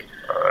think.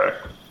 Alright.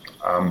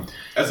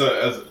 As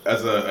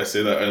I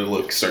say that,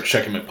 I start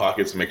checking my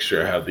pockets to make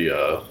sure I have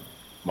the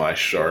my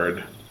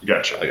shard.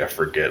 Gotcha. Like I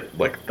forget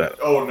that.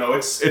 Oh no,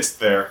 it's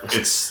there.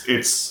 It's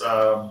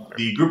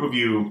the group of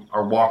you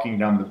are walking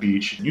down the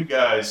beach, and you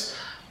guys,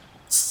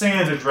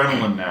 sans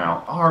adrenaline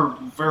now, are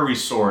very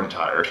sore and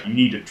tired. You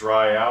need to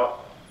dry out.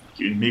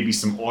 Maybe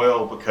some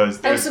oil because I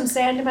have there's some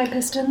sand in my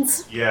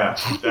pistons. yeah.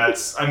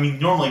 That's I mean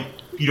normally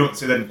you don't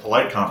say that in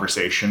polite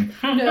conversation.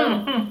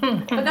 No.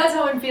 But that's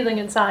how I'm feeling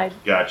inside.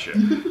 Gotcha.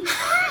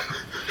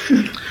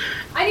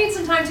 I need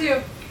some time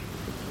to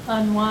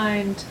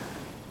unwind.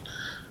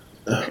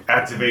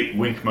 Activate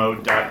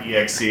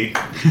winkmode.exe.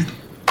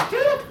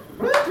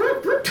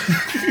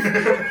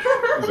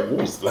 What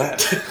was that?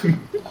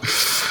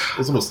 That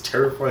was the most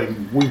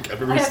terrifying wink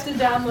I've ever I have to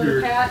download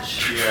a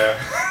patch Yeah.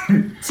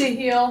 to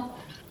heal.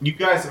 You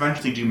guys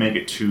eventually do make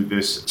it to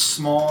this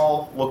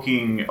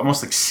small-looking,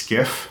 almost like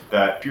skiff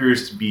that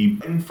appears to be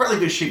in fairly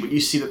good shape, but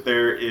you see that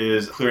there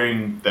is a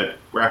clearing that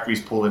after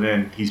he's pulled it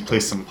in, he's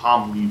placed some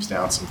palm leaves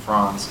down, some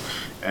fronds,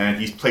 and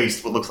he's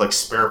placed what looks like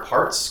spare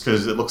parts,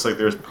 because it looks like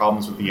there's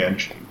problems with the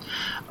engine.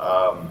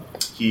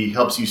 He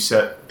helps you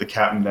set the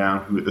captain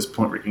down, who at this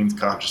point regains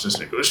consciousness,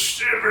 and he goes,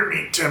 "Shiver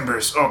me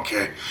timbers,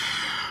 okay.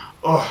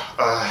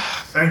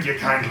 Oh, thank you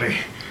kindly.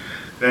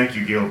 Thank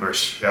you, Gilbert.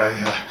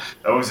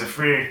 I was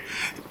afraid.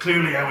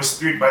 Clearly, I was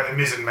steered by the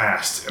mizzen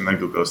mast." And then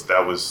Gil goes,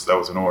 "That was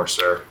an oar,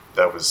 sir.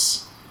 That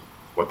was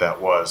what that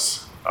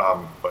was."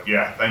 But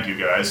yeah, thank you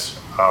guys.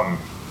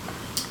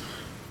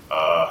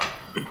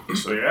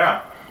 So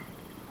yeah,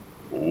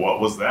 what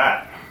was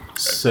that?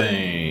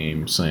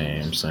 Same.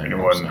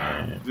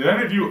 Anyone? Did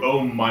any of you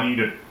owe money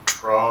to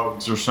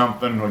Trogs or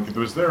something? Like,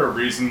 was there a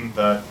reason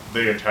that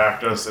they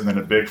attacked us and then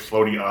a big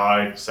floaty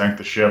eye sank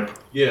the ship?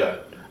 Yeah.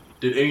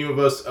 Did any of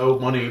us owe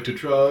money to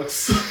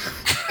Trogs?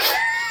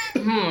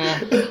 Say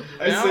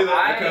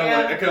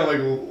that. I kind of like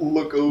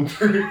look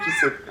over,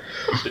 just like,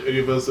 did any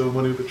of us owe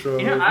money to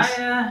Trogs? You know,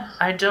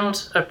 I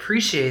don't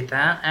appreciate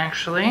that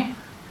actually.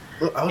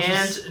 Well,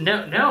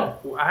 No,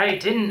 I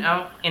didn't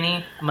owe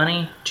any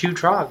money to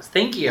Trogs.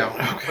 Thank you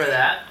for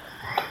that.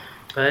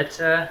 But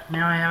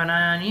now I have an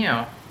eye on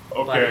you.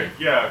 Okay,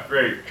 yeah,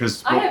 great.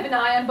 Because I have an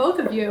eye on both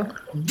of you.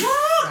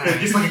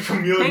 he's like a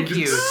chameleon. Thank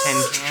you,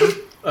 Tin Can.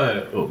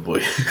 oh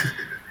boy.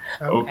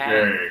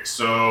 Okay,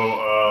 so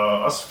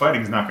us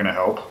fighting's not going to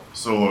help.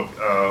 So look,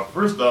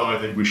 first off, I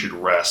think we should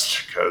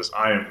rest because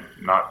I am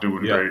not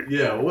doing great.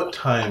 Yeah. What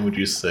time would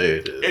you say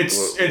it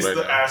is? It's right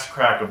the now? ass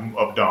crack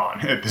of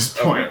dawn at this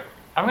point. Okay.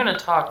 I'm gonna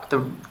talk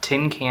the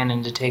Tin Can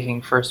into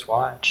taking first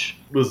watch.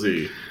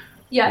 Lizzie,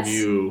 Yes. can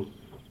you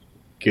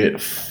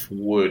get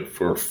wood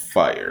for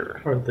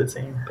fire? Or the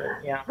same,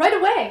 but yeah. Right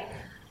away.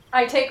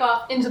 I take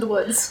off into the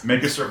woods.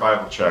 Make a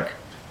survival check.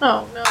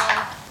 Oh, no.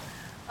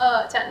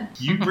 10.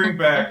 You bring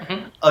back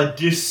a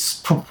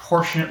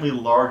disproportionately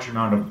large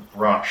amount of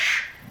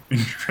brush in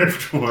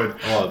driftwood.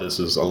 A lot of this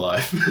is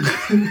alive.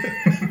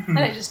 And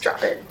I just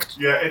drop it.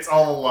 Yeah, it's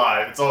all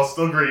alive. It's all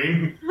still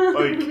green.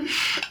 Like,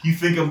 you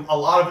think a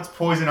lot of it's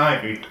poison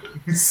ivy.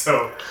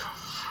 So,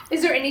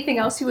 Is there anything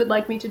else you would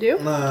like me to do?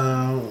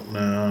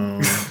 No.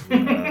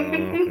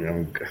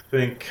 I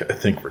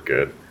think we're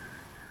good.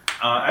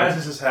 as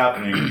this is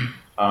happening,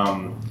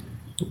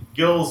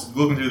 Gil's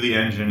looking through the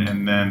engine,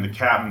 and then the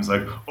captain's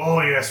like,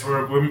 "Oh yes,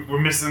 we're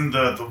missing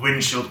the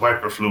windshield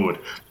wiper fluid.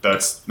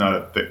 That's not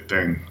a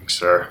thing,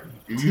 sir."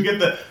 You get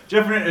the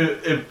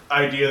definite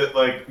idea that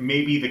like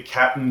maybe the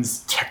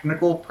captain's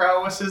technical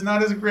prowess is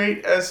not as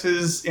great as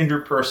his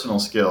interpersonal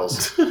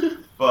skills,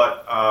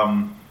 but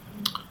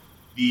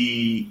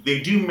they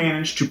do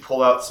manage to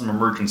pull out some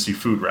emergency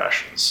food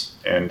rations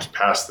and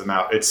pass them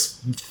out.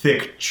 It's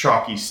thick,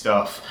 chalky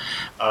stuff,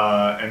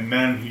 and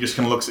then he just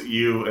kind of looks at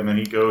you, and then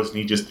he goes and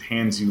he just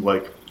hands you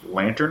like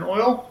lantern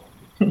oil.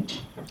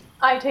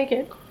 I take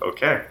it.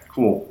 Okay,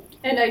 cool.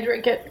 And I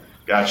drink it.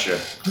 Gotcha.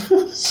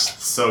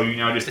 So you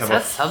now just Is have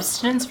that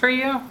substance for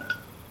you?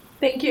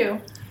 Thank you.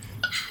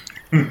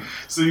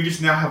 So you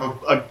just now have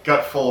a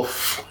gut full of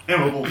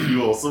flammable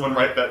fuel. Someone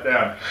write that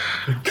down.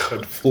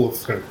 God, full of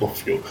flammable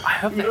fuel. I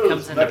hope that Who knows?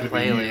 comes into That could be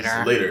play used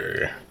later.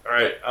 Later. All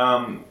right.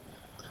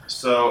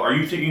 So are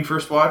you taking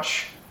first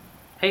watch?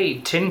 Hey,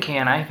 Tin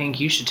Can, I think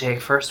you should take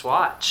first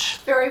watch.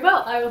 Very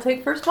well. I will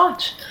take first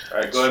watch. All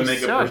right. Go ahead and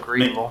She's so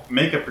agreeable.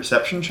 make a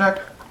perception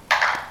check.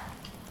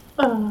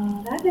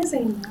 That is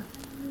a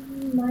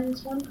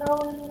 -1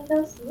 probably one of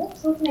those. Yep,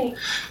 so it's an 8.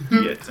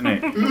 Yeah, it's an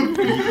 8.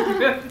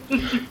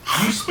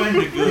 You spend a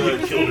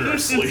good Killed her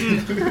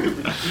asleep.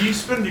 You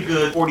spend a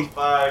good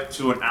 45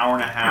 to an hour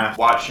and a half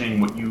watching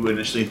what you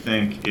initially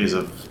think is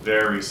a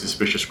very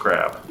suspicious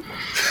crab.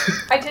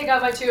 I take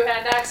out my 2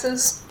 hand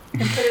axes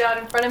and put it out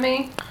in front of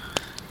me.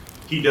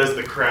 He does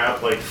the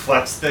crab like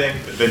flex thing,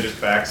 but then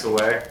just backs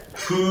away.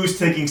 Who's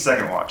taking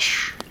second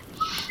watch?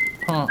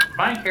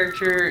 My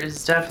character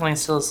is definitely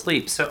still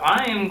asleep, so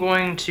I am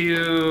going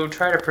to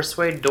try to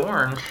persuade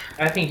Dorn.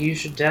 I think you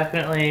should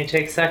definitely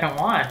take second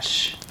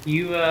watch.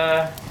 You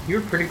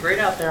were pretty great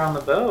out there on the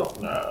boat.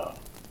 No.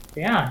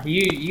 Yeah,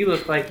 you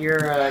look like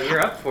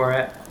you're up for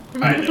it.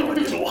 I know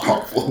it's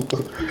awful.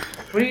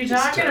 What are you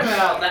talking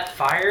about? That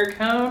fire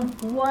cone?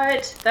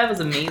 What? That was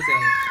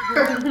amazing.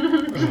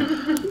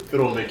 If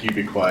it'll make you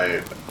be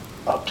quiet,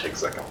 I'll take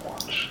second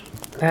watch.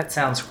 That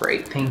sounds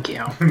great. Thank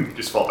you.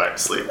 Just fall back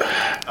to sleep.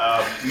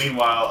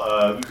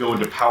 Meanwhile, you go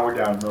into power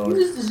down mode.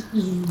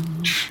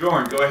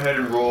 Dorn, go ahead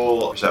and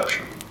roll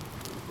perception.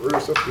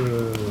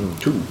 Perception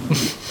 2.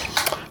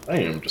 I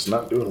am just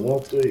not doing well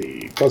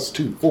today.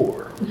 +2,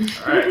 4.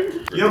 Alright.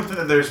 You don't think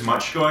that there's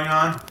much going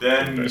on.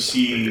 Then you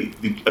see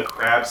a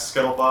crab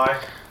scuttle by,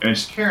 and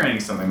it's carrying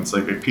something. It's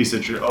like a piece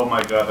of... Oh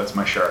my god, that's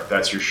my shard.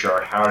 That's your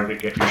shard. How did it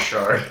get your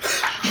shard?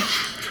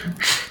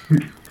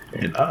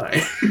 And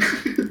I.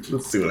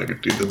 Let's see what I can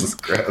do to this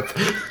crab.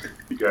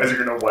 You guys are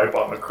gonna wipe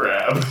on the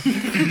crab.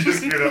 You're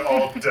just gonna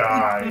all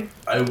die.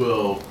 I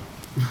will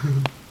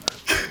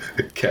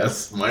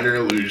cast Minor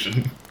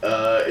Illusion.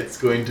 It's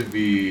going to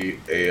be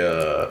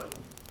a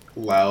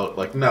loud,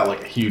 like not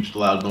like a huge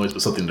loud noise,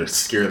 but something to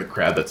scare the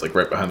crab that's like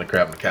right behind the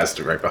crab, and cast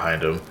it right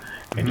behind him,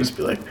 and just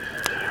be like,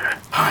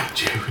 "Behind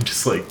you," and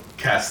just like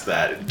cast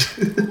that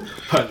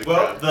behind the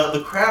crab. Well,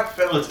 the crab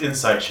failed its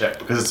insight check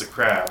because it's a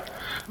crab.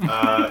 Go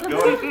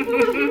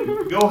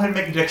ahead and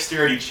make a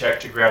dexterity check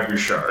to grab your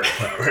shard.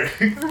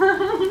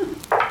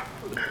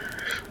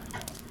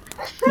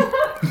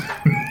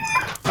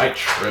 I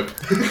tripped.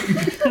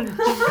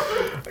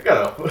 I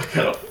got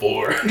a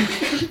 4.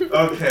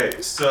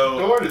 Okay, so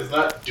Dorn is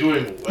not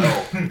doing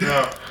well.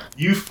 no,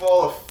 you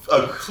fall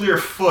a clear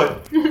foot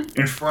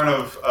in front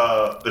of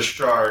the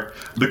shard.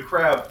 The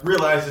crab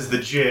realizes the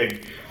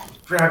jig,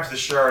 grabs the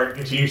shard, and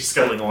continues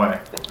scuttling away.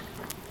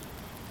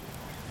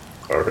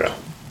 Okay.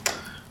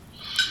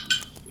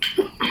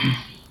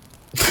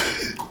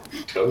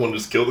 Do I want to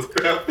just kill this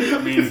crab? I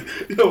mean,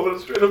 you don't want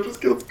to straight up just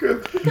kill this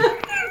crab?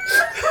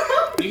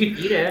 You can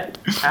eat it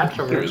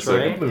afterwards, Let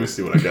right? me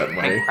see what I got in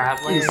my Like crab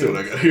Let me see what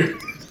I got here.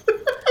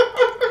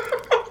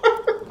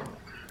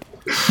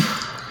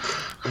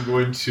 I'm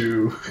going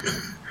to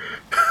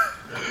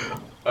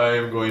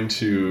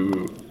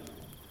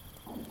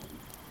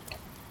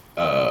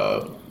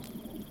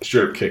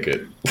straight up kick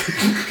it.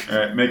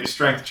 Alright, make a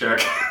strength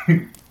check.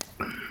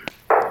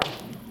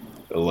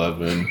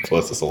 11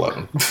 plus this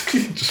 11.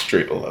 Just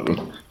straight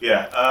 11.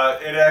 Yeah,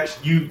 it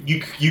actually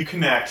you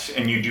connect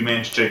and you do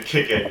manage to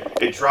kick it.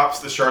 It drops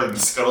the shard and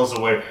scuttles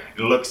away.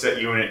 It looks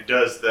at you and it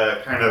does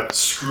the kind of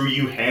screw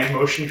you hand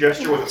motion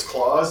gesture with its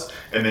claws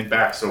and then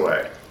backs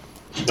away.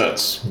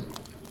 That's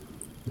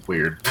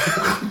weird.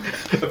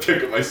 I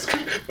pick up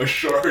my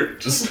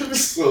shard, just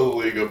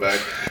slowly go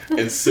back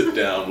and sit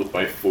down with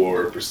my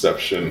 4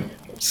 perception,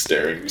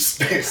 staring into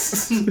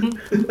space.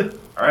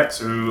 Alright,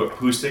 so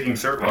who's taking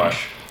third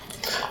watch?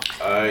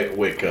 I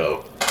wake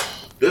up.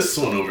 This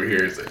one over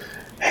here is like,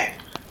 hey.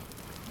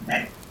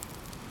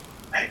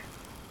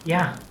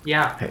 Yeah.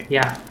 Hey.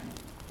 Yeah.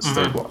 It's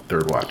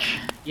third watch.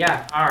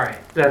 Yeah. All right.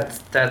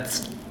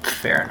 That's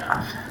fair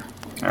enough.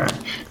 Alright,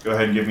 go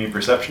ahead and give me a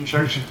perception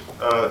check.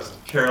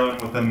 Carolyn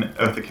with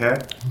the K.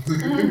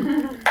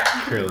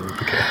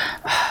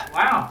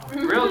 Wow.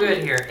 Real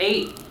good here.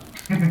 8.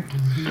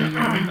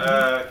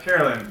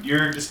 Carolyn,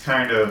 you're just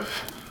kind of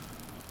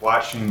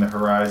watching the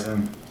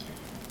horizon.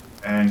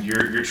 And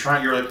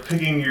you're like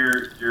picking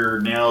your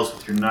nails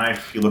with your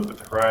knife. You look at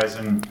the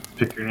horizon,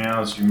 pick your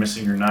nails. You're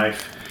missing your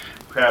knife.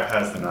 Crab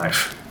has the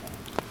knife.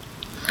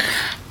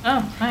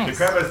 Oh, nice.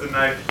 The crab has the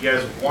knife. He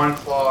has one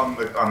claw on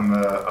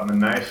the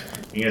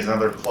knife. He has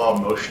another claw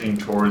motioning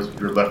towards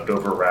your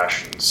leftover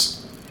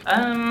rations.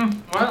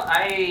 Well,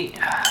 I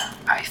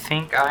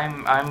think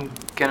I'm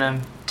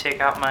gonna take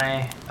out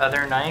my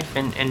other knife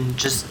and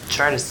just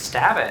try to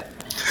stab it.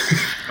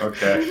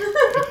 Okay.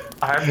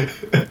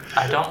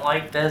 I don't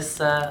like this.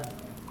 I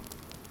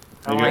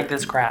don't like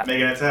this crap.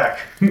 Make an attack.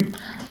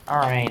 All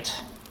right.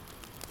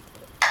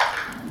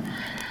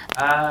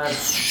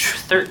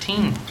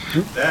 13.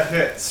 That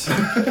hits.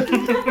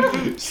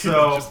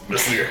 So, Just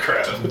missing a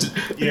crab.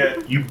 yeah,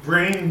 you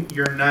bring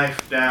your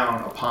knife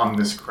down upon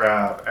this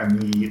crab,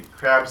 and the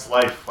crab's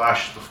life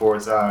flashes before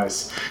its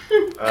eyes.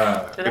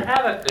 Did it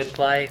have a good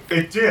life?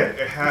 It did.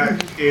 It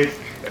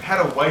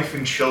had a wife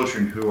and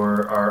children who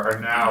are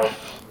now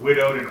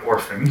widowed and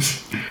orphaned.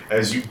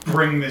 As you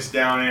bring this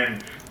down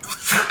in,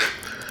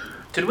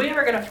 Did we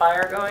ever get a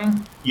fire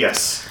going?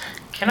 yes,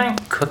 Can I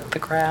cook the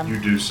crab? you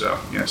do so.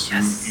 Yes,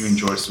 Yes. you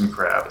enjoy some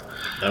crab.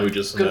 Now we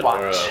just Good met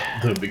watch.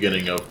 the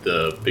beginning of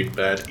the big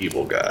bad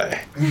evil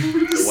guy.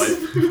 The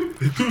wife,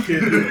 the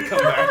kid gonna come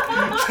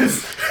back.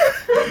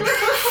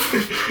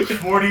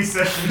 40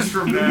 seconds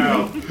from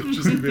now.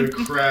 Just gonna be a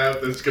crab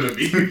that's gonna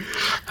be.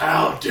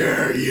 How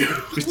dare you?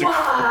 Just a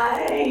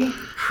Why?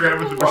 Crab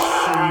with the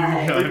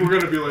Why? machine like gun. we're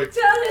gonna be like.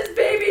 Tell this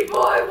baby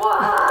boy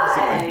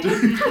why.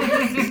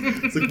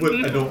 It's like what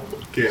I don't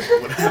get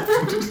what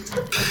happened.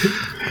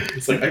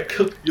 It's like I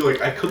cooked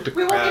a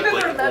We won't crab even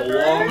like remember.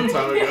 a long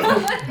time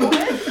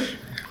ago.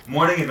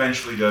 Morning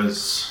eventually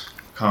does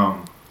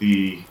come.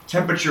 The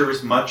temperature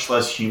is much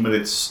less humid.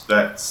 It's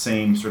that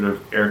same sort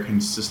of air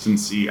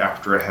consistency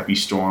after a heavy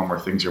storm where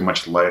things are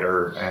much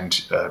lighter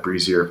and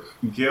breezier.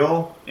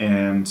 Gil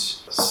and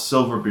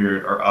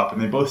Silverbeard are up,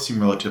 and they both seem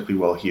relatively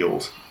well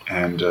healed.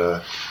 And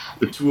the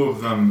two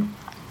of them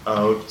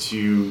out to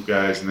you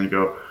guys, and they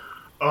go,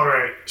 "All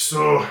right,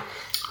 so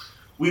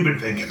we've been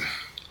thinking.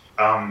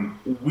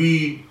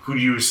 We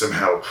could use some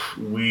help.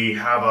 We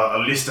have a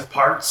list of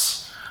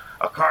parts,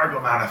 a cargo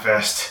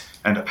manifest,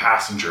 and a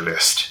passenger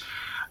list.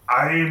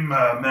 I'm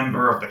a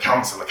member of the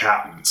Council of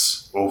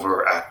Captains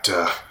over at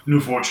New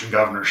Fortune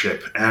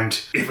Governorship, and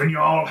if you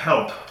all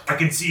help, I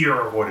can see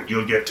you're rewarded.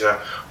 You'll get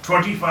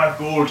 25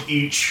 gold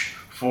each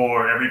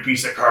for every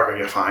piece of cargo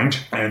you find,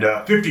 and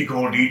 50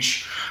 gold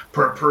each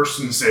per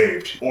person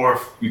saved, or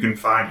if you can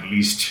find at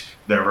least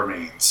their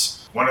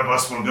remains. One of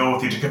us will go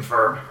with you to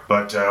confirm,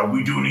 but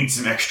we do need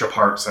some extra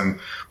parts, and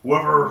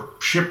whoever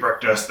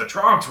shipwrecked us, the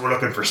Tronks were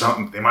looking for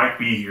something. They might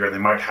be here, they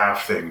might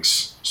have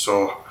things.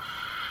 So,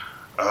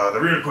 the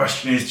real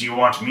question is, do you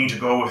want me to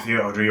go with you,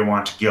 or do you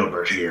want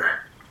Gilbert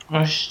here?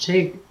 I should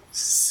take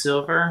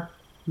Silver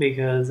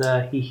because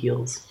he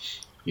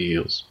heals. He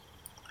heals.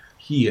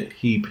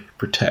 He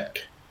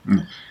protect.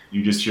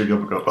 You just hear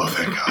Gilbert go, "Oh,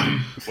 thank God."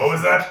 What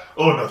was that?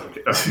 Oh,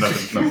 nothing.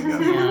 Nothing.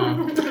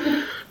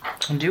 Yeah.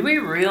 Do we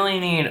really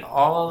need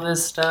all of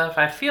this stuff?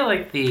 I feel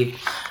like the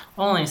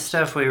only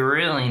stuff we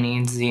really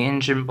need is the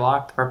engine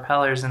block, the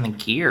propellers, and the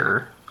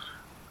gear.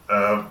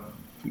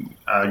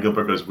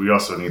 Gilbert goes, "We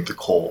also need the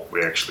coal.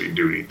 We actually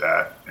do need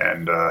that.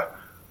 And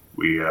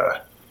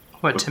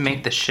What, to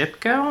make the ship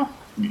go?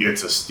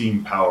 it's a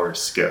steam-powered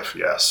skiff,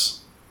 yes.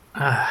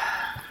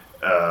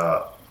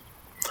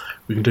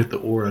 We can take the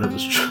ore out of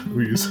his chest.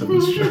 We use it on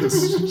his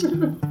chest.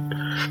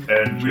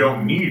 And we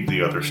don't need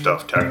the other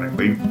stuff,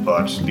 technically,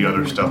 but the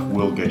other stuff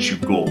will get you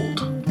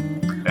gold.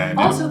 And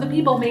Also, the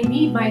people may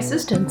need my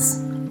assistance.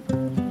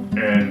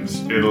 and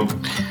it'll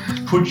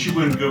put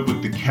you in good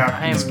with the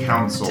Captain's I'm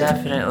Council.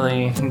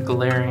 definitely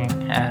glaring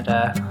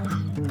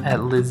at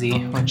Lizzie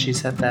when she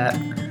said that.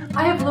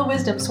 I have low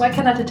wisdom, so I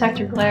cannot detect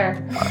your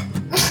glare.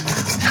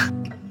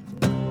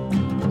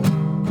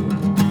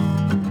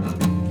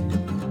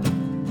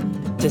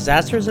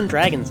 Disasters and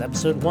Dragons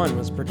Episode 1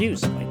 was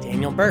produced by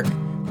Daniel Burke,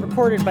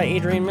 recorded by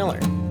Adrian Miller,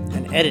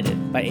 and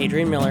edited by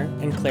Adrian Miller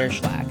and Claire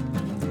Schlack.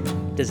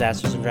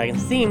 Disasters and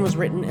Dragons theme was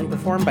written and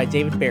performed by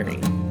David Barry.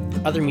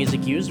 Other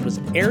music used was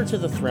Heir to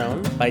the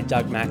Throne by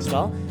Doug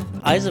Maxwell,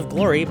 Eyes of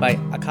Glory by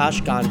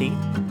Akash Gandhi,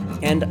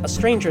 and A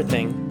Stranger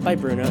Thing by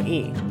Bruno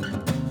E.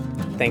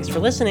 Thanks for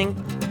listening!